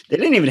Stick. They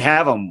didn't even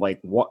have them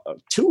like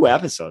 2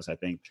 episodes, I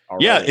think.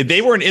 Already. Yeah,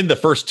 they weren't in the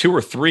first 2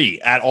 or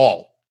 3 at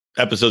all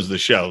episodes of the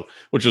show,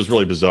 which was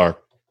really bizarre.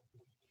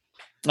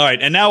 All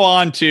right, and now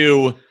on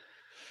to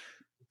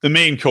the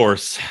main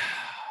course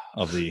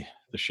of the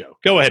show.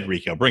 Go ahead,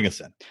 Rico. Bring us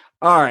in.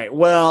 All right.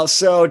 Well,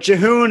 so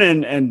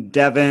Jihoon and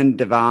Devon,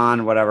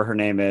 whatever her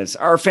name is,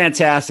 are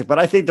fantastic. But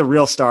I think the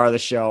real star of the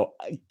show,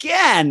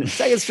 again,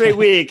 second straight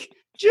week,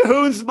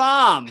 Jihoon's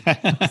mom.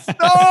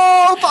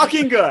 So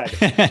fucking good.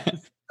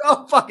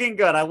 So fucking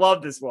good. I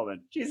love this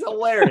woman. She's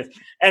hilarious.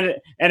 And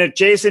if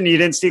Jason, you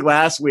didn't see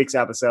last week's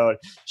episode,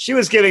 she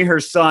was giving her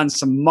son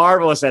some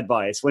marvelous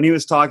advice when he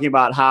was talking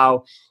about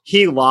how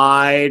he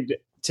lied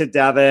to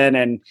Devon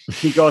and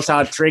he goes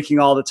out drinking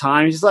all the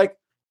time. He's like,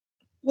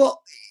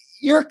 well,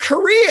 you're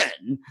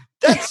Korean.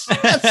 That's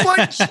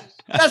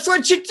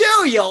what you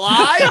do. You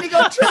lie and you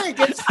go drink.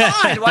 It's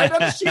fine. Why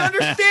doesn't she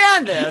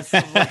understand this?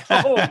 I'm like,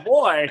 oh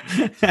boy.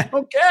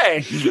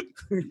 Okay.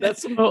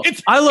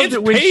 I loved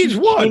it when page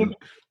 1.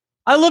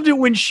 I loved it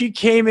when she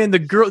came in. The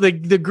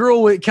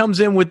girl comes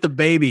in with the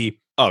baby.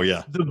 Oh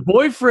yeah. The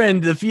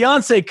boyfriend, the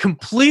fiance,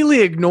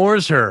 completely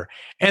ignores her,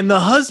 and the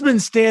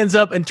husband stands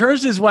up and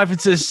turns to his wife and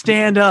says,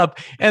 "Stand up."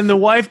 And the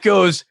wife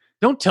goes,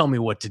 "Don't tell me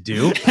what to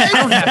do. I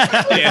don't have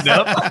to stand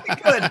up."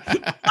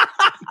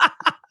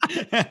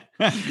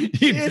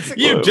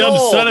 You dumb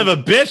son of a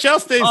bitch. I'll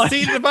stay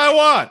seated if I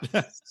want.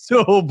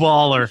 So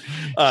baller.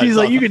 She's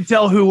like, you can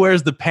tell who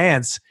wears the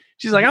pants.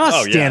 She's like, I'm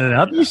not standing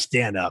up. You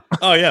stand up.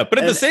 Oh, yeah. But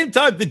at the same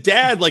time, the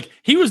dad, like,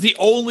 he was the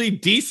only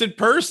decent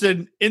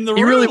person in the room.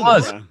 He really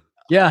was.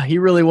 Yeah, he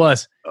really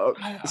was.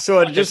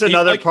 So just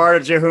another part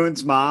of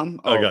Jihoon's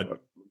mom. Oh, God.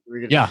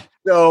 Yeah.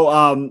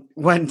 So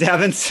when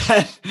Devon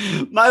said,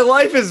 my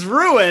life is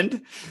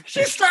ruined,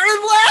 she started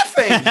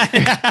laughing.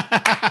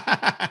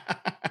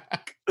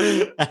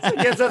 I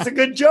guess that's a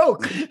good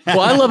joke.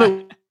 Well, I love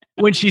it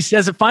when she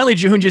says it. Finally,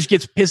 Jihoon just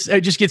gets pissed,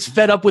 just gets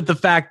fed up with the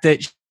fact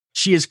that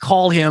she has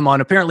called him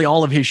on apparently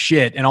all of his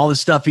shit and all the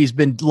stuff he's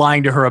been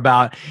lying to her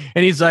about.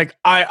 And he's like,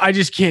 I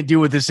just can't deal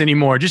with this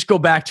anymore. Just go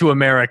back to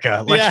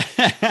America. Like,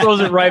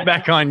 throws it right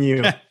back on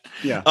you.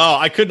 Yeah. Oh,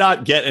 I could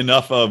not get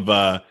enough of,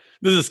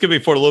 this is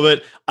skipping forward a little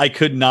bit. I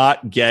could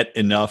not get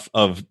enough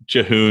of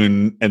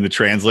Jihoon and the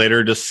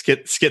translator just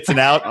skitzing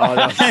out. Oh,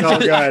 that's so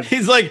good.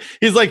 He's like,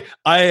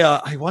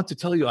 I want to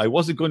tell you, I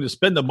wasn't going to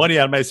spend the money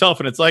on myself.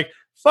 And it's like,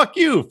 fuck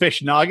you,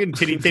 fish noggin,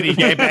 titty,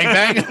 gay,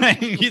 bang, bang.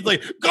 He's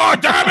like,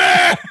 God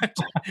damn it!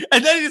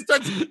 And then he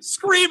starts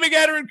screaming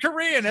at her in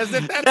Korean as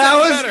if that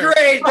was better.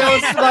 Great.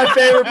 That was my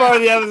favorite part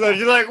of the episode.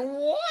 She's like,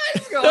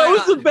 what's going on? That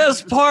was the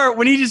best part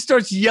when he just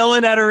starts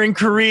yelling at her in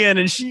Korean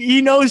and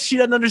he knows she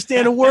doesn't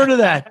understand a word of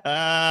that.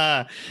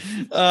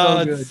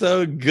 It's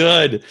so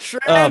good.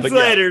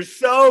 Translator,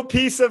 so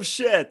piece of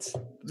shit.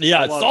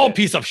 Yeah, it's all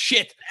piece of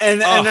shit. And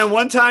then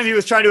one time he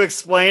was trying to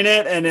explain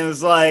it and it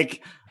was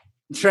like,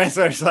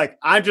 translator's like,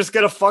 I'm just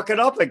gonna fuck it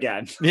up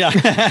again. Yeah.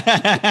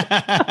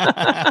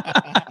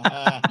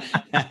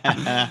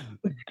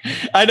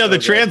 I know the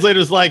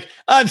translator's like,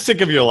 I'm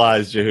sick of your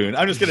lies, Jihoon.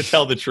 I'm just going to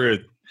tell the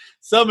truth.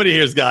 Somebody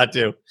here's got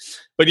to.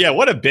 But yeah,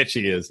 what a bitch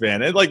he is,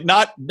 man. And like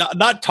not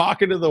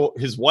talking to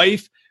his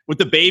wife with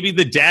the baby.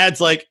 The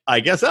dad's like, I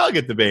guess I'll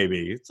get the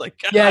baby. It's like,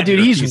 God, yeah, dude,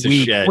 he's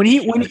weak.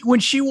 When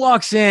she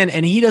walks in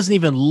and he doesn't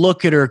even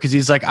look at her because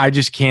he's like, I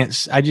just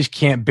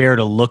can't bear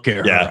to look at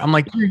her. Yeah. I'm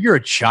like, you're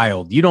a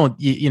child.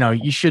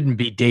 You shouldn't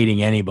be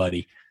dating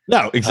anybody.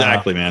 No,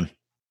 exactly, man.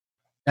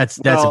 That's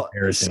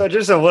embarrassing.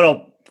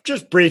 So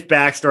just brief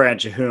backstory on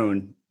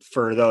Jihoon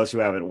for those who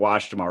haven't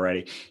watched him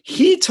already.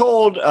 He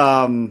told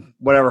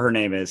whatever her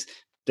name is,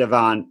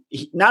 Devon,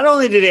 not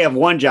only did he have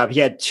one job, he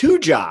had two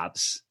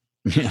jobs.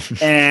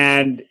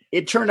 And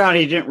it turned out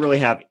he didn't really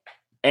have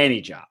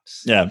any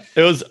jobs. Yeah,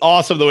 it was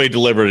awesome the way he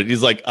delivered it.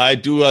 He's like, I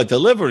do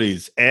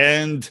deliveries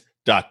and ...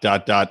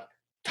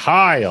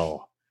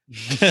 tile.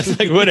 It's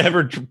like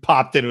whatever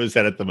popped into his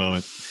head at the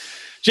moment.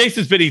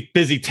 Jason's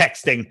busy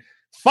texting.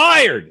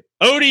 Fired.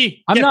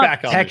 Odie, get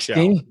back on texting.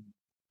 The show.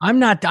 I'm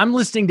not. I'm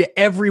listening to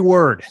every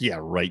word. Yeah,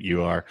 right.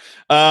 You are.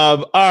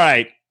 All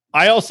right.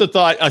 I also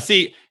thought.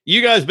 See,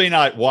 you guys may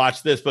not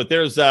watch this, but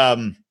there was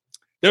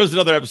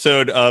another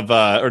episode of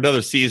or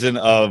another season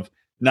of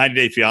 90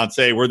 Day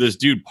Fiancé where this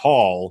dude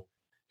Paul,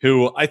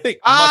 who I think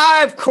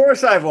of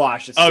course I've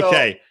watched it.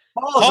 Okay,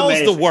 so,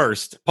 Paul's the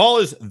worst. Paul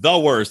is the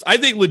worst. I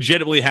think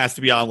legitimately has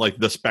to be on like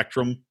the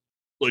spectrum.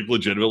 Like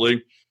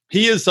legitimately,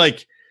 he is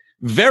like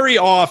very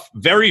off,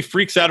 very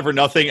freaks out over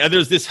nothing. And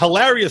there's this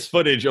hilarious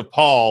footage of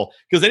Paul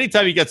because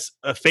anytime he gets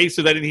faced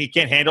with anything he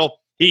can't handle,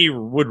 he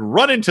would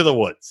run into the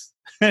woods.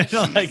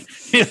 like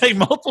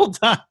multiple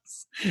times.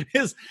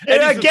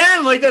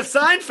 Again, like the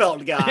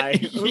Seinfeld guy.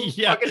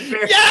 Yeah.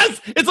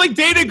 Yes, it's like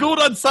Dana Gould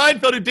on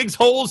Seinfeld who digs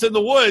holes in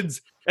the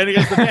woods and he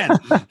gets the man.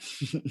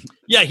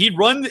 Yeah, he'd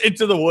run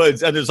into the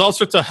woods, and there's all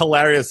sorts of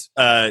hilarious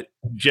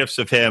gifs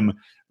of him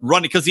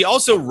running because he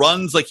also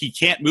runs like he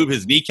can't move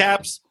his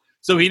kneecaps.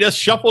 So he just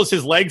shuffles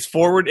his legs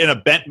forward in a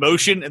bent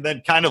motion and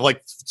then kind of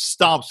like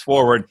stomps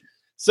forward.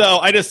 So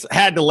I just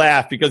had to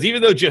laugh because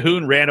even though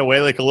Jihoon ran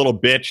away like a little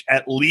bitch,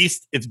 at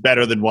least it's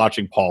better than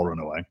watching Paul run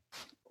away.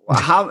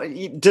 How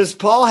does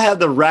Paul have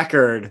the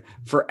record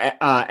for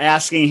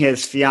asking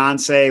his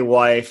fiance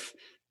wife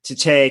to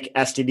take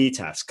STD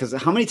tests? Because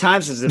how many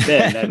times has it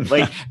been that,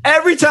 like,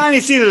 every time he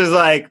sees it, is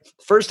like,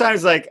 first time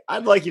he's like,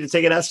 I'd like you to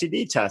take an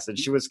STD test, and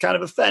she was kind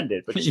of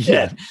offended, but she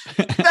did.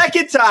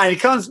 Second time he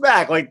comes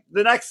back, like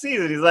the next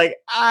season, he's like,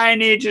 I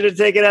need you to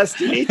take an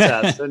STD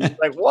test, and he's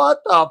like, what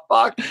the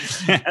fuck?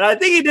 And I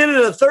think he did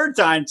it a third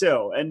time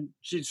too, and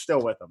she's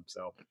still with him.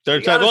 So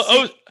third time,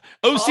 well,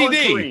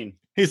 OCD.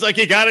 He's like,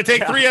 you got to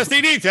take 3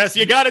 STD tests.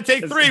 You got to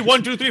take 3.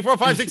 1, 2, 3, 4,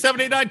 5, 6,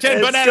 7, 8, 9,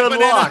 10. Banana.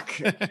 Luck.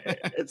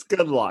 It's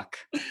good luck.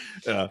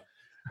 Well,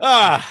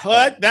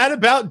 that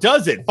about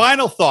does it.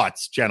 Final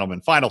thoughts,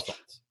 gentlemen. Final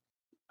thoughts.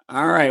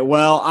 All right.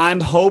 Well,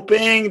 I'm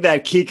hoping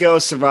that Kiko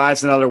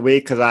survives another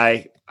week because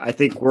I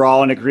think we're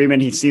all in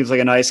agreement. He seems like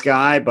a nice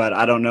guy, but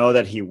I don't know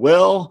that he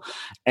will.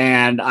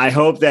 And I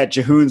hope that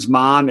Jihoon's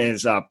mom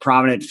is a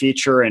prominent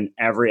feature in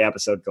every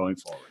episode going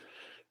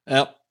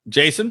forward.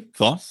 Jason,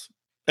 thoughts?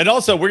 And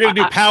also, we're going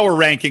to do power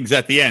rankings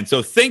at the end.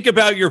 So think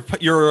about your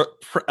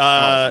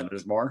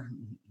there's more.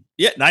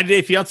 Yeah, 90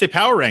 Day Fiancé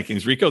power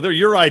rankings, Rico. They're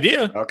your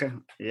idea. Okay.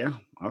 Yeah.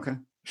 Okay.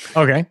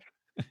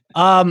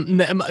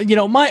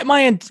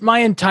 My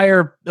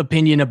entire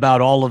opinion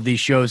about all of these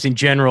shows in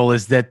general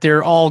is that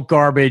they're all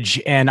garbage,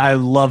 and I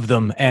love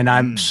them. And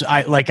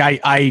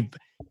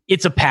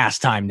it's a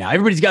pastime now.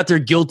 Everybody's got their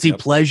guilty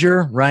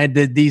pleasure, right?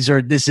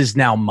 This is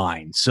now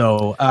mine.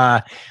 So,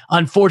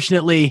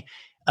 unfortunately,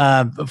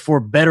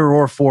 for better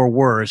or for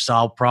worse,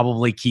 I'll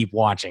probably keep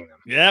watching them.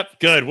 Yep,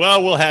 good.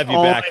 Well, we'll have you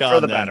back on for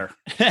the better.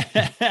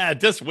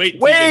 Just wait.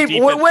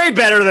 Way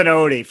better than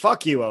Odie.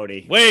 Fuck you,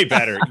 Odie. Way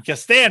better.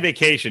 Just stay on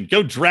vacation.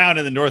 Go drown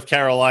in the North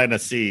Carolina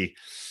Sea.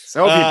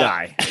 So hope you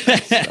die.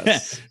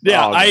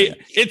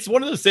 It's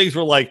one of those things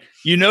where, like,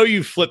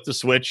 you flip the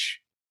switch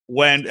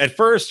when at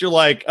first you're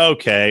like,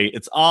 okay,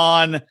 it's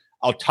on.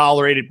 I'll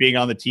tolerate it being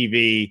on the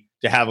TV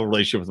to have a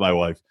relationship with my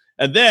wife,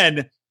 and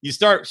then you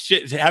start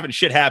having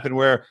shit happen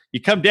where you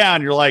come down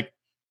and you're like,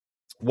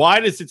 why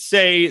does it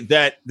say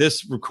that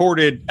this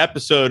recorded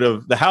episode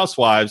of The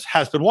Housewives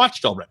has been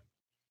watched already?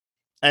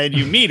 And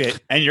you mean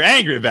it and you're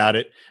angry about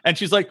it. And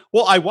she's like,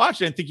 well, I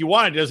watched it and think you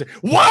wanted it. I was like,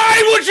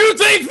 why would you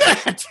think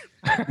that?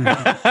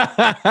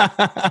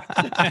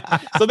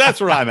 So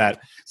that's where I'm at.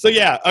 So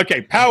yeah.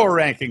 Okay. Power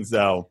rankings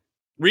though.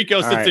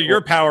 Rico, since they're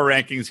your power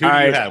rankings, who do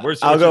you have?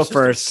 I'll go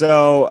first.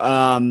 So,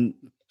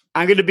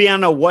 I'm going to be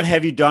on a what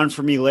have you done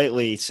for me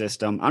lately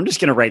system. I'm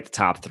just going to rate the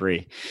top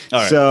 3. All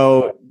right.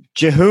 So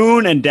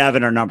Jihoon and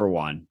Devin are number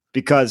 1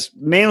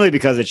 mainly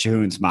because of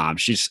Jihoon's mom.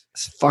 She's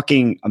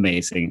fucking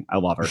amazing. I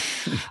love her.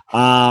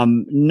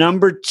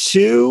 Number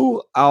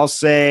 2, I'll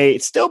say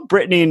it's still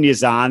Brittany and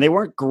Yazan. They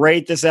weren't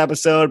great this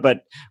episode,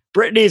 but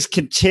Brittany's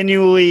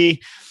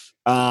continually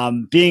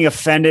being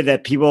offended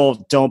that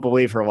people don't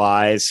believe her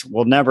lies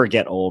will never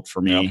get old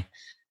for me. Yep.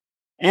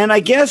 And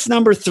I guess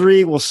number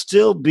 3 will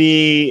still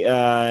be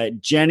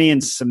Jenny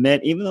and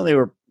Sumit, even though they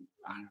were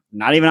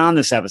not even on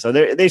this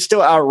episode. They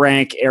still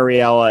outrank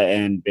Ariella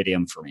and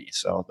Bidium for me.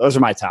 So those are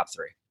my top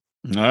 3.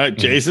 All right,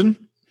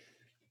 Jason.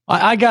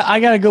 I got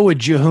to go with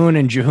Jihoon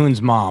and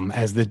Jihoon's mom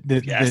as the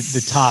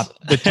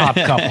top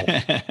couple,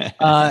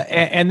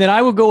 and then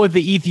I will go with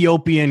the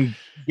Ethiopian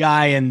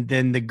guy and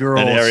then the girl.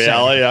 And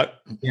Ariella,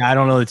 yeah, I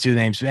don't know the 2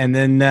 names. And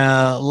then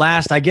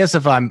last, I guess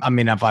if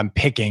I'm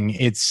picking,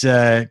 it's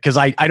because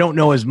I don't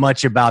know as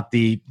much about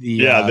the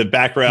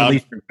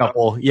background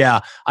couple. Yeah,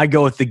 I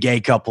go with the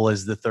gay couple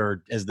as the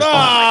third. What?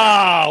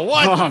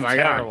 Oh my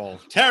God.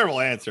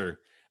 Terrible answer.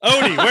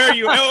 Odie, where are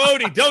you? Oh,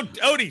 Odie,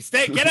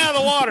 get out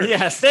of the water.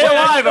 Yeah, stay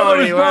alive,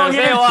 Odie.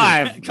 Stay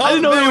alive. I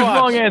didn't know there was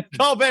wrong answer.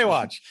 Call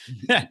Baywatch.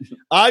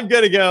 I'm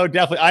going to go,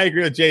 definitely. I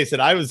agree with Jason.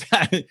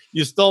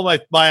 You stole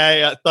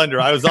my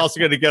thunder. I was also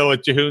going to go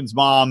with Jihoon's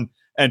mom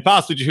and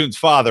possibly Jihoon's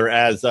father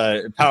as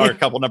power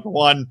couple number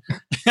 1.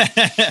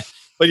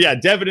 But yeah,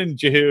 Devin and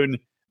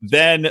Jihoon.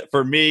 Then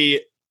for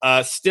me,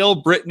 still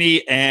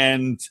Brittany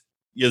and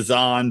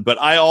Yazan,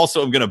 but I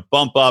also am going to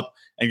bump up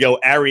and go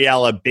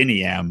Ariella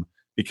Biniam,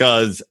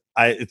 because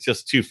it's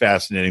just too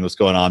fascinating what's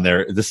going on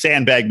there. The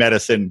sandbag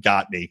medicine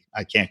got me.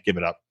 I can't give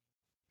it up.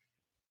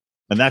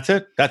 And that's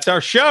it. That's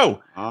our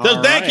show.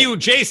 Thank you,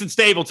 Jason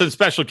Stapleton,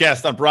 special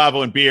guest on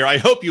Bravo and Beer. I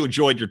hope you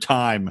enjoyed your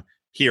time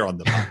here on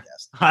the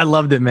podcast. I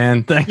loved it,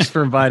 man. Thanks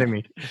for inviting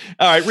me.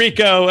 All right,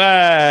 Rico,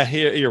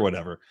 here,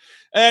 whatever.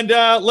 And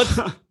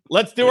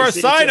let's do our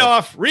sign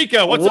off.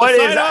 Rico, what's our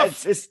sign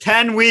off? It's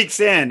 10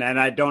 weeks in, and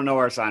I don't know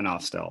our sign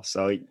off still.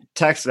 So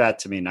text that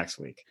to me next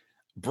week.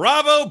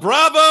 Bravo,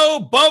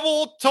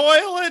 bubble,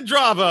 toil, and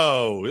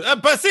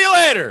Dravo. See you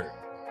later.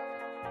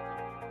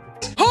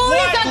 Who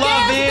is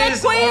that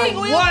queen?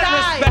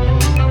 What respect?